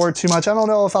hit the board too much. I don't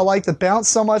know if I like the bounce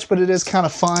so much, but it is kind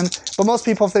of fun. But most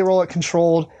people, if they roll it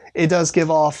controlled, it does give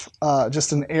off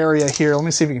just an area here. Let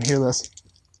me see if you can hear this.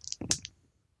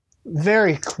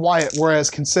 Very quiet, whereas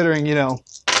considering, you know.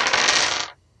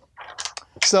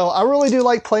 So I really do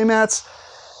like playmats,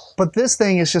 but this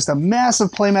thing is just a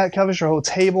massive playmat, covers your whole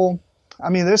table. I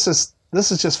mean, this is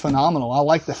just phenomenal. I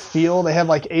like the feel. They have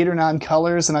like 8 or 9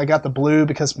 colors, and I got the blue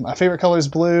because my favorite color is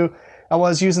blue. I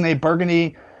was using a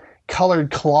burgundy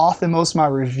colored cloth in most of my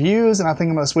reviews, and I think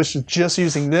I'm going to switch to just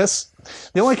using this.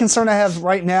 The only concern I have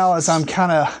right now is I'm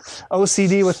kind of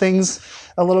OCD with things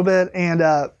a little bit, and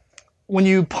when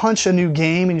you punch a new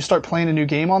game and you start playing a new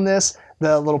game on this,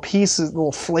 the little pieces,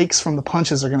 little flakes from the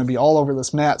punches are going to be all over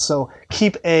this mat. So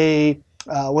keep a,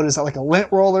 like a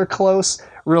lint roller close,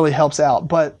 really helps out.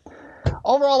 But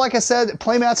overall, like I said,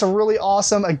 playmats are really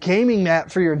awesome. A gaming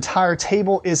mat for your entire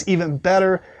table is even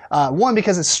better. One,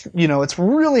 because it's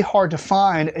really hard to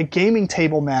find a gaming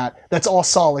table mat that's all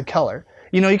solid color.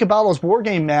 You know, you could buy those war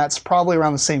game mats probably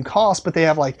around the same cost, but they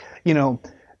have like, you know,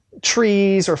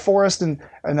 trees or forest and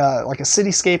like a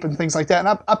cityscape and things like that.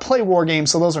 And I play war games,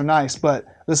 so those are nice, but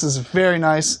this is very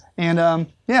nice. And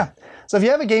yeah. So if you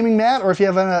have a gaming mat, or if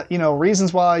you have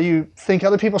reasons why you think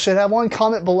other people should have one,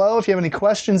 comment below. If you have any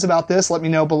questions about this, let me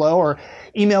know below, or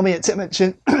email me at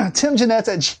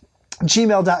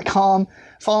timjennette@gmail.com.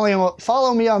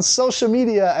 Follow me on social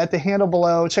media at the handle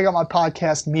below. Check out my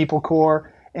podcast, Meeple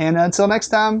Core. And until next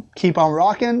time, keep on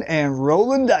rocking and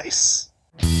rolling dice.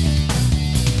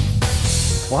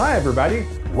 Well, hi everybody.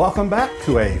 Welcome back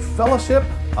to a Fellowship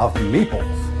of Meeples.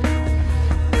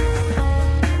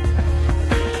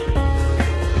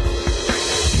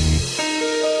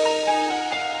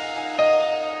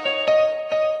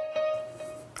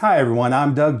 Hi everyone,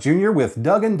 I'm Doug Jr. with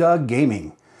Doug and Doug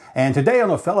Gaming. And today on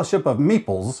a Fellowship of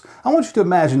Meeples, I want you to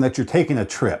imagine that you're taking a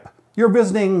trip. You're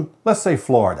visiting, let's say,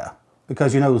 Florida.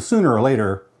 Because you know, sooner or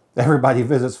later, everybody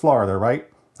visits Florida, right?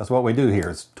 That's what we do here,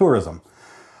 it's tourism.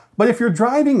 But if you're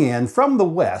driving in from the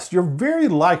west, you're very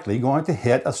likely going to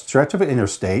hit a stretch of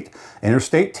interstate,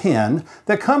 Interstate 10,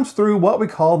 that comes through what we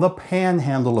call the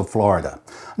panhandle of Florida.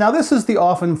 Now, this is the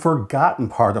often forgotten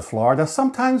part of Florida,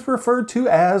 sometimes referred to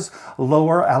as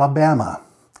Lower Alabama.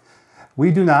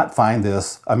 We do not find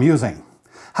this amusing.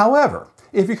 However,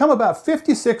 if you come about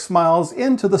 56 miles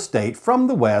into the state from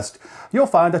the west, you'll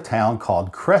find a town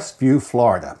called Crestview,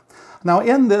 Florida. Now,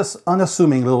 in this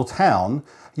unassuming little town,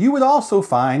 you would also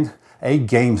find a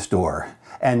game store,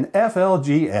 an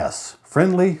FLGS,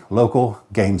 Friendly Local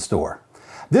Game Store.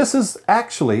 This is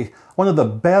actually one of the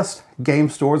best game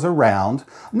stores around,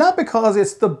 not because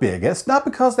it's the biggest, not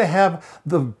because they have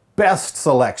the best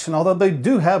selection, although they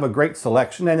do have a great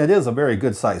selection and it is a very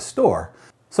good sized store.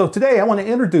 So today I want to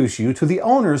introduce you to the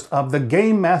owners of the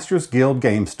Game Masters Guild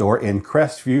Game Store in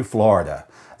Crestview, Florida.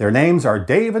 Their names are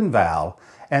Dave and Val,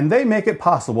 and they make it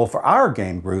possible for our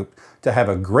game group to have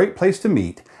a great place to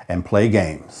meet and play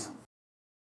games.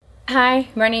 Hi,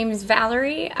 my name is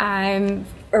Valerie. I'm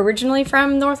originally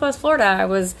from Northwest Florida. I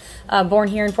was born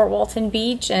here in Fort Walton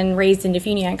Beach and raised in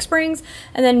Defuniak Springs,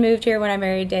 and then moved here when I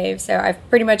married Dave, so I've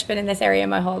pretty much been in this area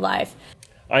my whole life.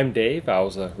 I'm Dave. I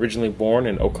was originally born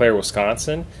in Eau Claire,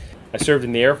 Wisconsin. I served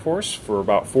in the Air Force for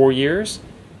about 4 years,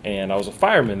 and I was a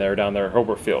fireman down there at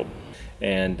Hobart Field.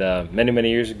 And many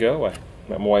years ago, I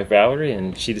met my wife Valerie,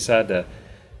 and she decided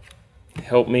to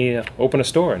help me open a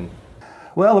store.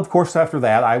 Well, of course, after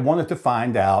that, I wanted to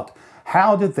find out,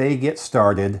 how did they get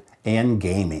started in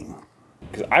gaming?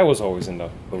 Because I was always into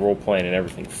the role-playing and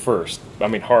everything first. I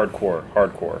mean,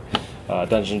 hardcore.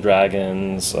 Dungeons &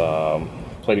 Dragons,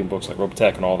 playing books like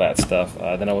Robotech and all that stuff.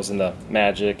 Then I was into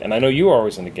Magic, and I know you were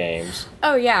always into games.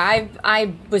 Oh yeah,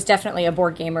 I was definitely a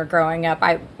board gamer growing up.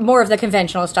 More of the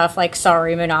conventional stuff like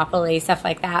Sorry, Monopoly, stuff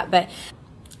like that, but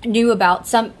knew about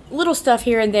some little stuff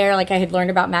here and there, like I had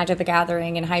learned about Magic the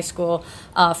Gathering in high school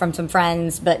from some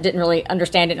friends, but didn't really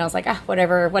understand it, and I was like,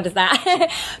 whatever, what is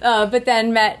that? But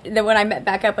then when I met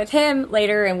back up with him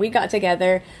later and we got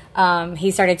together, he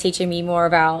started teaching me more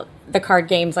about the card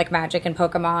games like Magic and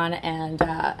Pokemon, and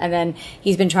then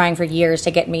he's been trying for years to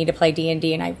get me to play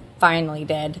D&D, and I finally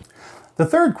did. The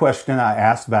third question I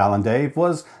asked Val and Dave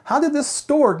was, how did this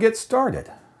store get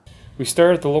started? We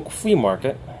started at the local flea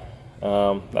market.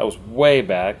 That was way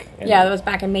back. Yeah, that was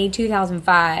back in May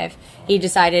 2005. He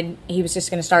decided he was just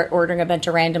going to start ordering a bunch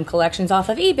of random collections off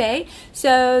of eBay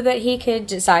so that he could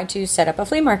decide to set up a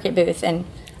flea market booth. And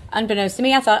unbeknownst to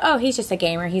me, I thought, oh, he's just a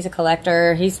gamer, he's a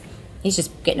collector, he's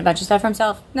just getting a bunch of stuff for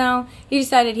himself. No, he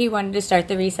decided he wanted to start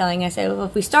the reselling. I said, well,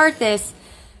 if we start this,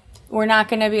 we're not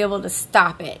going to be able to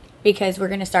stop it because we're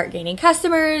going to start gaining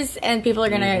customers and people are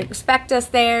going to expect us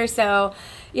there. So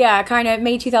yeah, kind of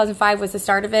May 2005 was the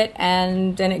start of it,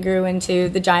 and then it grew into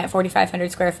the giant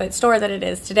 4,500 square foot store that it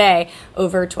is today,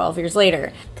 over 12 years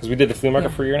later. Because we did the flea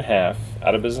market for a year and a half,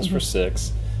 out of business for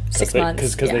 6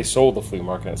 months. Because they sold the flea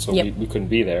market, so we couldn't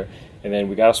be there. And then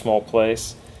we got a small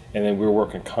place, and then we were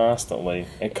working constantly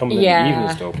and coming in the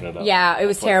evenings to open it up. Yeah, it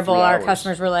was terrible. Our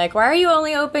customers were like, why are you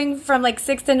only open from like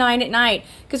 6 to 9 at night?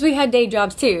 Because we had day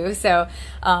jobs too. So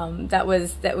that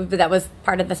was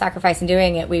part of the sacrifice in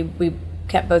doing it. We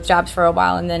kept both jobs for a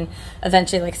while, and then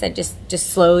eventually, like I said, just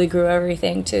slowly grew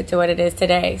everything to what it is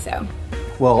today. So,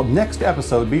 well, next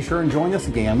episode, be sure and join us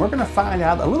again. We're going to find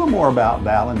out a little more about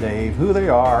Val and Dave, who they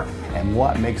are, and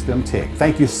what makes them tick.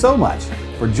 Thank you so much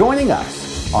for joining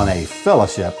us on a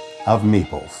Fellowship of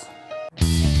Meeples.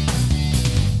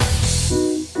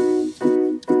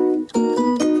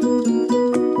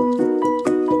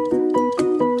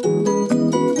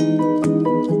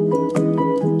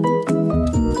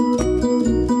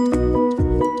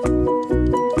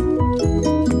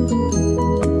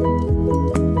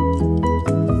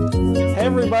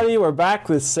 We're back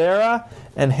with Sarah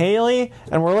and Haley,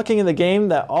 and we're looking at the game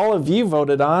that all of you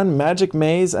voted on, Magic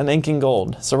Maze and Ink and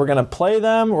Gold. So we're going to play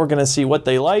them, we're going to see what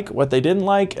they like, what they didn't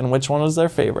like, and which one was their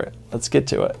favorite. Let's get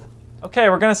to it. Okay,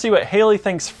 we're going to see what Haley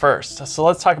thinks first. So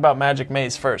let's talk about Magic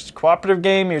Maze first. Cooperative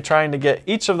game, you're trying to get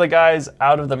each of the guys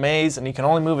out of the maze, and you can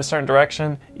only move a certain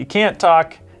direction. You can't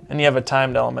talk, and you have a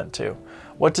timed element too.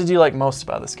 What did you like most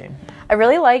about this game? I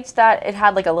really liked that it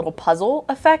had like a little puzzle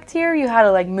effect here. You had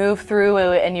to like move through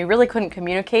and you really couldn't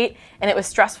communicate, and it was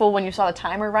stressful when you saw the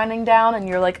timer running down and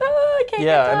you're like, oh, I can't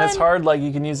get done. And it's hard, like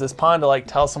you can use this pawn to like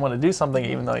tell someone to do something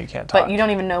even though you can't talk. But you don't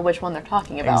even know which one they're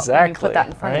talking about exactly, when you put that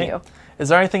in front of you. Is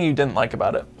there anything you didn't like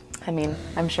about it? I mean,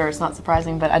 I'm sure it's not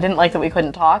surprising, but I didn't like that we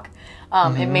couldn't talk.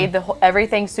 It made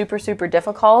everything super, super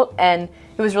difficult, and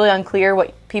it was really unclear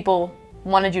what people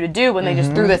wanted you to do when they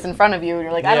just threw this in front of you, and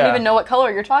you're like, I don't even know what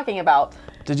color you're talking about.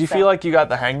 Did you feel like you got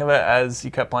the hang of it as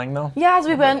you kept playing, though? Yeah, as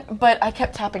we went, but I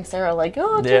kept tapping Sarah like,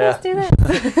 oh, do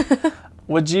this.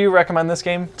 Would you recommend this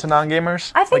game to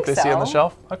non-gamers? I think like they see on the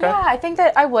shelf? Okay. Yeah, I think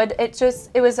that I would. It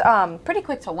was pretty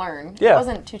quick to learn. Yeah. It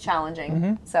wasn't too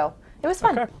challenging, so it was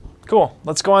fun. Okay. Cool.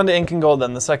 Let's go on to Ink and Gold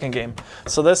then, the second game.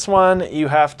 So this one, you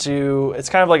have to, it's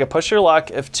kind of like a push your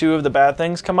luck. If 2 of the bad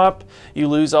things come up, you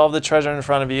lose all of the treasure in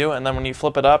front of you, and then when you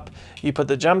flip it up, you put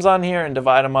the gems on here and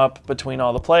divide them up between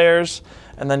all the players,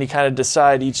 and then you kind of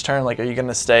decide each turn, like, are you going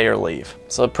to stay or leave?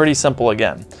 So pretty simple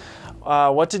again.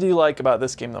 What did you like about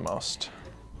this game the most?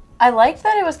 I liked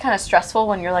that it was kind of stressful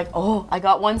when you're like, oh, I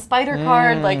got 1 spider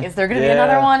card, like, is there going to be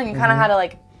another one? And you kind of had to,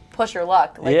 like, push your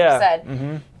luck, like you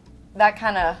said. That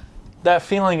kind of... That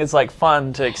feeling is like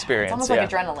fun to experience. It's almost like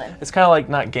adrenaline. It's kind of like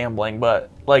not gambling,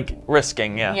 but like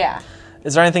risking, Yeah.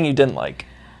 Is there anything you didn't like?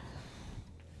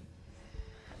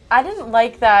 I didn't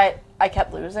like that I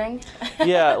kept losing.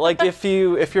 Yeah, like if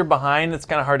you're behind, it's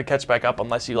kind of hard to catch back up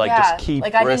unless you just keep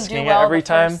risking it every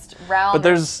time. But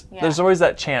there's always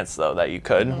that chance though that you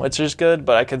could, which is good.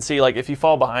 But I can see like if you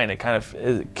fall behind,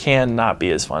 it can not be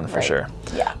as fun for sure.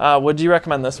 Yeah. Would you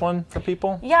recommend this one for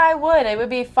people? Yeah, I would. It would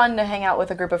be fun to hang out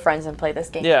with a group of friends and play this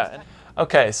game. Yeah.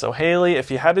 Okay, so Haley, if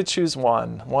you had to choose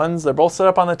they're both set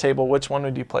up on the table. Which one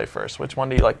would you play first? Which one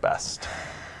do you like best?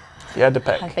 If you had to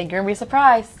pick. I think you're gonna be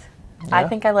surprised. Yeah. I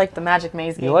think I like the Magic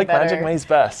Maze game. You like better. Magic Maze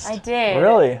best? I did.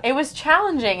 Really? It was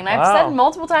challenging, and I've said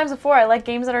multiple times before, I like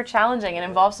games that are challenging and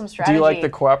involve some strategy. Do you like the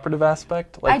cooperative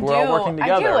aspect? Like we're all working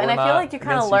together. I do, and I feel like you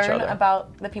kind of learn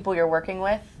about the people you're working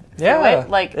with. Yeah.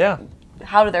 Like,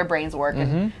 how do their brains work,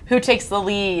 and who takes the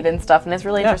lead and stuff, and it's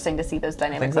really interesting to see those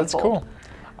dynamics unfold. That's cool.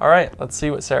 All right, let's see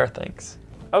what Sarah thinks.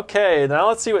 Okay, now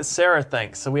let's see what Sarah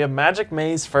thinks. So we have Magic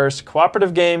Maze first,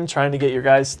 cooperative game trying to get your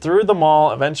guys through the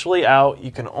mall, eventually out.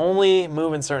 You can only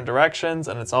move in certain directions,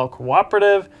 and it's all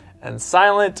cooperative and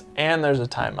silent, and there's a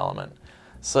time element.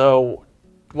 So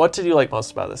what did you like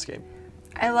most about this game?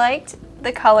 I liked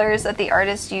the colors that the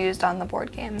artist used on the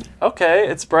board game. Okay,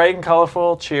 it's bright and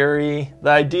colorful, cheery. The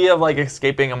idea of like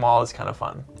escaping a mall is kind of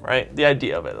fun, right? The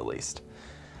idea of it at least.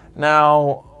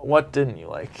 Now, what didn't you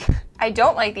like? I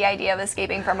don't like the idea of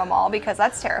escaping from a mall because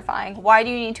that's terrifying. Why do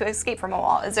you need to escape from a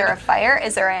wall? Is there a fire?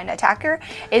 Is there an attacker?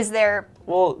 Is there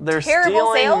they're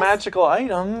stealing magical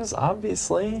items,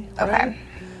 obviously. Okay. Right?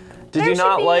 Did you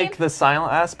not like the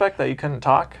silent aspect that you couldn't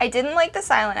talk? I didn't like the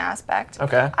silent aspect.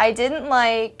 Okay. I didn't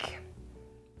like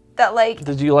that, like...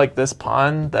 Did you like this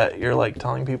pawn that you're like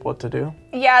telling people what to do?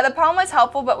 Yeah, the pawn was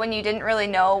helpful, but when you didn't really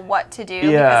know what to do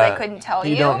because I couldn't tell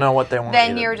you. You don't know what they want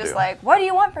then you're just like, what do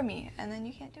you want from me? And then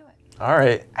you can't do it. All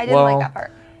right. I didn't like that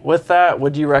part. With that,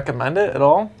 would you recommend it at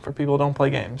all for people who don't play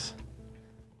games?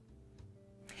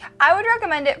 I would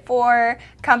recommend it for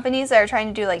companies that are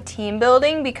trying to do like team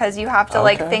building because you have to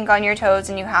like think on your toes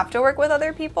and you have to work with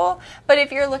other people. But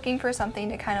if you're looking for something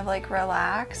to kind of like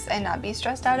relax and not be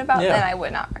stressed out about, then I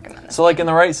would not recommend this. So like in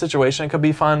the right situation, it could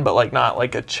be fun, but like not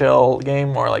like a chill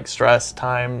game, more like stress,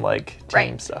 time, like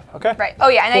team stuff. Okay. Right. Oh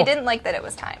yeah, and I didn't like that it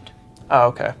was timed. Oh,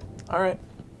 okay. All right.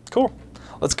 Cool.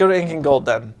 Let's go to Ink and Gold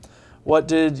then. What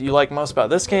did you like most about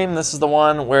this game? This is the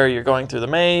one where you're going through the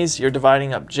maze, you're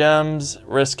dividing up gems,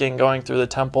 risking going through the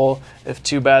temple. If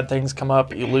 2 bad things come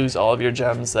up, you lose all of your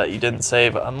gems that you didn't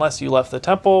save unless you left the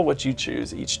temple, which you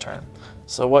choose each turn.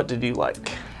 So what did you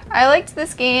like? I liked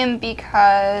this game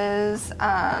because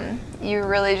you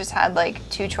really just had like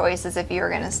 2 choices if you were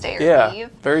going to stay or leave.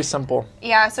 Very simple.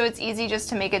 Yeah, so it's easy just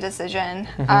to make a decision.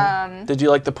 Did you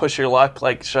like to push your luck?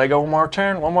 Like, should I go one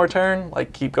more turn?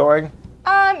 Like, keep going?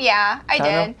 Yeah, I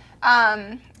did.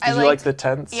 Did you like the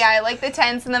tents? Yeah, I like the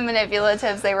tents and the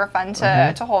manipulatives. They were fun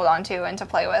to hold on to and to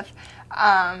play with.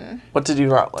 What did you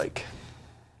not like?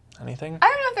 Anything? I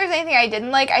don't know if there's anything I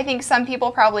didn't like. I think some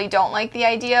people probably don't like the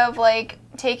idea of like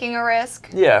taking a risk.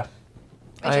 Yeah,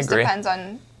 I agree. It just depends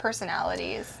on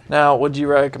personalities. Now, would you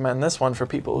recommend this one for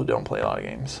people who don't play a lot of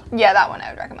games? Yeah, that one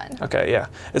I would recommend. Okay, yeah.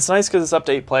 It's nice because it's up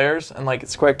to 8 players and like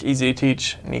it's quick, easy to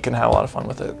teach, and you can have a lot of fun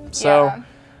with it. So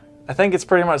I think it's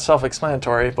pretty much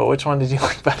self-explanatory, but which one did you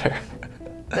like better?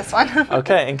 This one.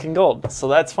 Okay, Ink and Gold. So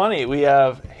that's funny. We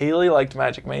have Haley liked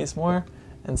Magic Maze more,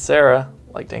 and Sarah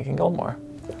liked Ink and Gold more.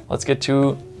 Let's get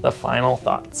to the final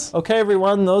thoughts. Okay,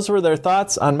 everyone, those were their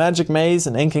thoughts on Magic Maze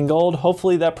and Ink and Gold.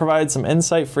 Hopefully that provides some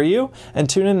insight for you, and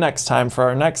tune in next time for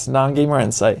our next non-gamer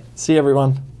insight. See you,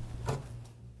 everyone.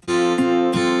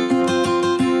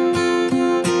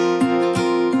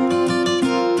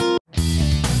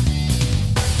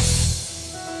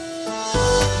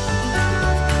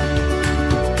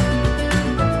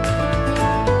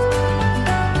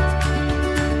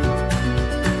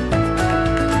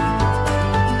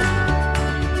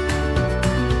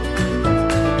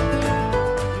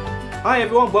 Hi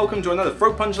everyone, welcome to another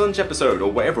Throat Punch Lunch episode, or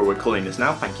whatever we're calling this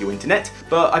now, thank you internet.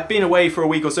 But I've been away for a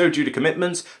week or so due to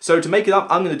commitments, so to make it up,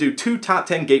 I'm going to do 2 top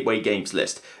 10 gateway games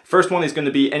list. First one is going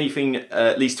to be anything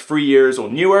at least 3 years or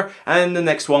newer, and the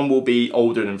next one will be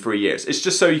older than 3 years. It's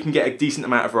just so you can get a decent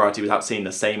amount of variety without seeing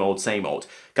the same old, same old.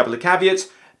 Couple of caveats.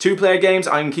 2-player games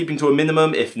I'm keeping to a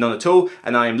minimum, if none at all,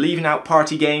 and I am leaving out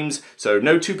party games, so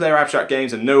no 2-player abstract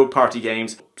games and no party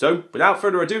games. So, without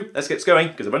further ado, let's get going,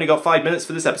 because I've only got 5 minutes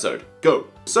for this episode. Go!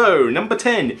 So, number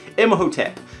 10,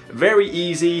 Imhotep. Very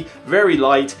easy, very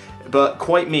light, but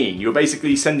quite mean. You're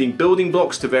basically sending building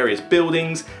blocks to various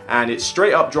buildings, and it's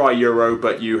straight up dry Euro,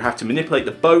 but you have to manipulate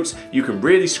the boats, you can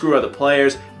really screw other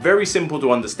players, very simple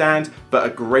to understand, but a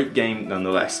great game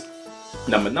nonetheless.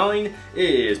 Number 9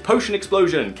 is Potion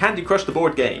Explosion, Candy Crush the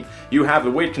board game. You have a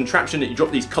weird contraption that you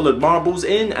drop these coloured marbles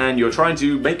in and you're trying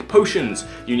to make potions.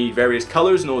 You need various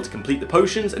colours in order to complete the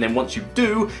potions, and then once you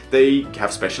do, they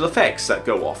have special effects that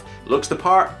go off. Looks the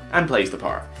part and plays the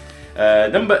part.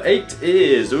 Number 8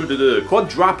 is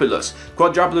Quadropolis.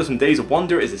 Quadropolis from Days of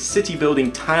Wonder is a city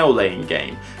building tile laying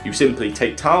game. You simply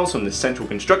take tiles from the central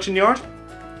construction yard,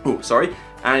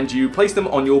 and you place them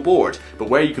on your board, but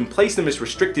where you can place them is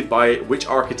restricted by which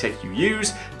architect you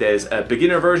use. There's a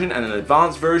beginner version and an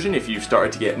advanced version if you've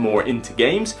started to get more into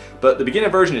games, but the beginner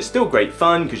version is still great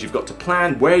fun because you've got to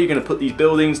plan where you're going to put these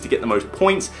buildings to get the most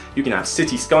points. You can have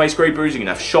city skyscrapers, you can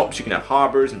have shops, you can have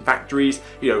harbours and factories,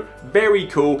 you know, very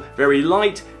cool, very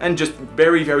light, and just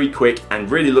very, very quick,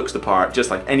 and really looks the part, just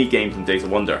like any game from Days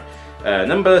of Wonder.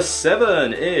 Number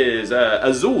 7 is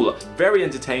Azul. Very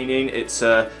entertaining. It's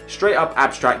a straight up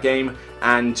abstract game,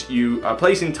 and you are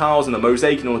placing tiles in the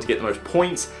mosaic in order to get the most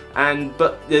points,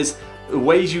 but there's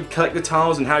ways you collect the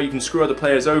tiles and how you can screw other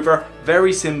players over.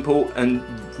 Very simple and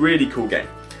really cool game.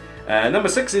 Number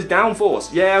 6 is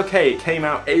Downforce. Yeah, okay, it came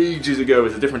out ages ago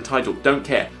as a different title, don't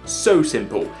care. So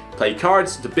simple. Play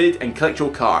cards to bid and collect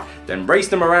your car, then race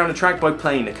them around the track by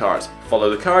playing the cards. Follow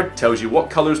the card, tells you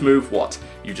what colours move what.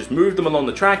 You just move them along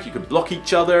the track, you can block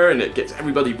each other, and it gets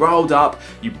everybody riled up.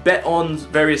 You bet on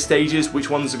various stages, which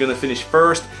ones are going to finish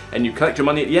first, and you collect your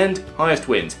money at the end, highest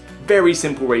wins. Very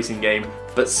simple racing game,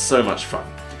 but so much fun.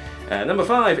 Number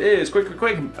 5 is,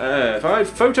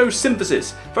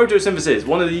 Photosynthesis. Photosynthesis,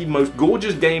 one of the most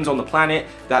gorgeous games on the planet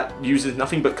that uses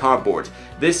nothing but cardboard.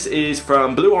 This is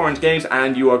from Blue Orange Games,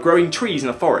 and you are growing trees in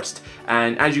a forest.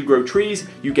 And as you grow trees,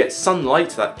 you get sunlight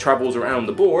that travels around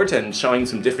the board and shines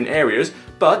some different areas,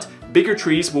 but bigger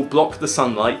trees will block the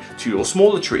sunlight to your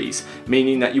smaller trees,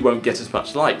 meaning that you won't get as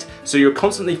much light. So you're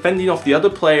constantly fending off the other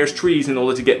players' trees in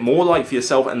order to get more light for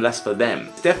yourself and less for them.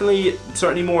 It's definitely,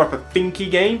 certainly more of a thinky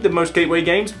game than most gateway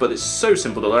games, but it's so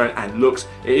simple to learn and it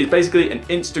is basically an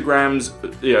Instagram's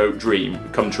dream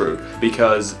come true,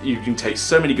 because you can take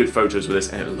so many good photos with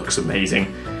this and it looks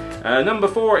amazing. Number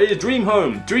 4 is Dream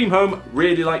Home. Dream Home,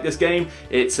 really like this game.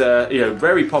 It's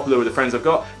very popular with the friends I've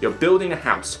got. You're building a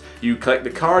house. You collect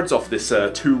the cards off this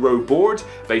 2-row board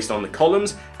based on the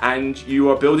columns, and you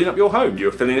are building up your home.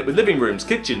 You're filling it with living rooms,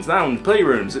 kitchens, lounge,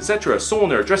 playrooms, etc.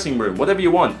 Sauna, dressing room, whatever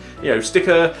you want. You know, stick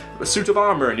a suit of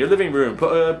armor in your living room,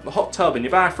 put a hot tub in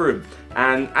your bathroom,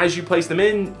 and as you place them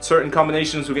in, certain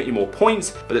combinations will get you more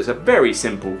points, but it's a very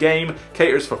simple game.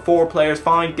 Caters for 4 players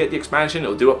fine. Get the expansion,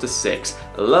 it'll do up to 6.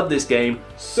 I love this game,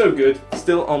 so good,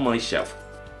 still on my shelf.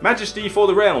 Majesty for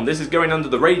the Realm. This is going under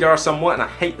the radar somewhat, and I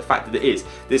hate the fact that it is.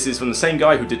 This is from the same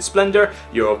guy who did Splendor.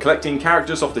 You're collecting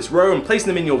characters off this row and placing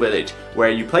them in your village.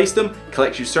 Where you place them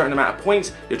collects you a certain amount of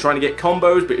points. You're trying to get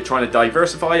combos, but you're trying to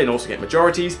diversify and also get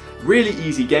majorities. Really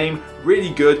easy game, really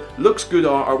good, looks good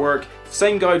artwork.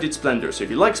 Same guy who did Splendor, so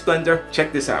if you like Splendor,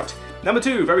 check this out. Number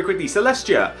 2, very quickly,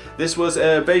 Celestia. This was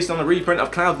based on a reprint of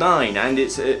Cloud 9, and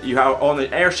it's you are on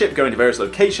an airship going to various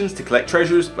locations to collect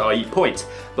treasures, i.e. points.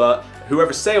 But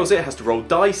whoever sails it has to roll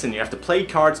dice, and you have to play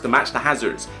cards to match the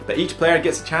hazards. But each player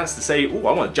gets a chance to say, "Oh,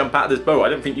 I want to jump out of this boat. I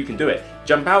don't think you can do it."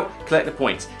 Jump out, collect the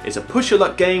points. It's a push your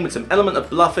luck game with some element of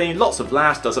bluffing, lots of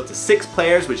laughs. Does up to 6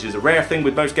 players, which is a rare thing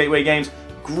with most gateway games.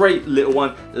 Great little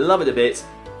one, love it a bit.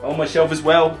 On my shelf as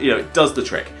well, you know, it does the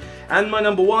trick. And my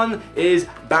number 1 is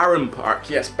Barren Park.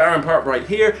 Yes, Barren Park right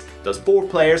here. Does 4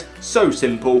 players, so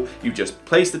simple. You just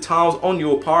place the tiles on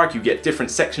your park, you get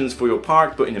different sections for your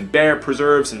park, putting in bear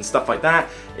preserves and stuff like that.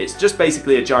 It's just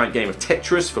basically a giant game of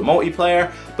Tetris for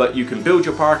multiplayer, but you can build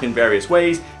your park in various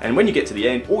ways, and when you get to the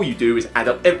end, all you do is add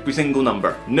up every single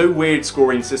number. No weird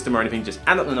scoring system or anything, just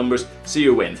add up the numbers, see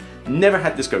who wins. Never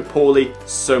had this go poorly,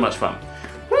 so much fun.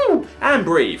 Woo! And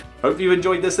Brave. Hopefully you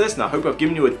enjoyed this list, and I hope I've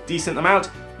given you a decent amount.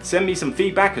 Send me some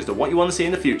feedback as to what you want to see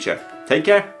in the future. Take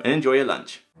care and enjoy your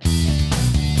lunch.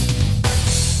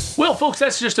 Well, folks,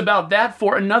 that's just about that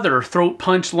for another Throat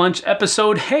Punch Lunch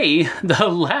episode. Hey, the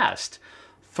last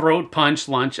Throat Punch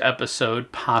Lunch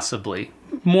episode, possibly.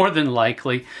 More than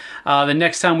likely. The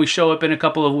next time we show up in a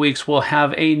couple of weeks, we'll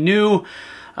have a new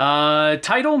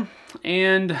title,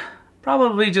 and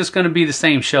probably just going to be the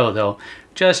same show, though.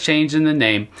 Just changing the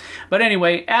name. But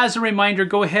anyway, as a reminder,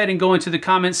 go ahead and go into the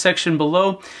comments section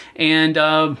below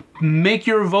and make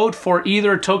your vote for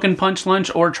either Token Punch Lunch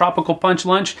or Tropical Punch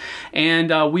Lunch,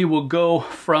 and we will go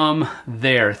from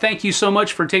there. Thank you so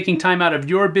much for taking time out of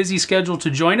your busy schedule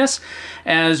to join us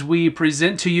as we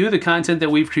present to you the content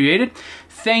that we've created.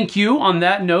 Thank you, on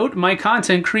that note, my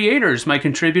content creators, my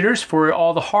contributors, for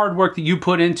all the hard work that you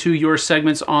put into your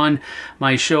segments on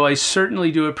my show. I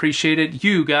certainly do appreciate it.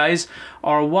 You guys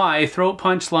are why Throat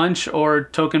Punch Lunch or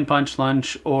Token Punch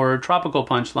Lunch or Tropical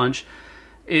Punch Lunch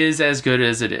is as good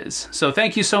as it is. So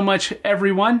thank you so much,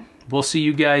 everyone. We'll see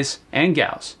you guys and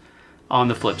gals on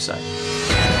the flip side.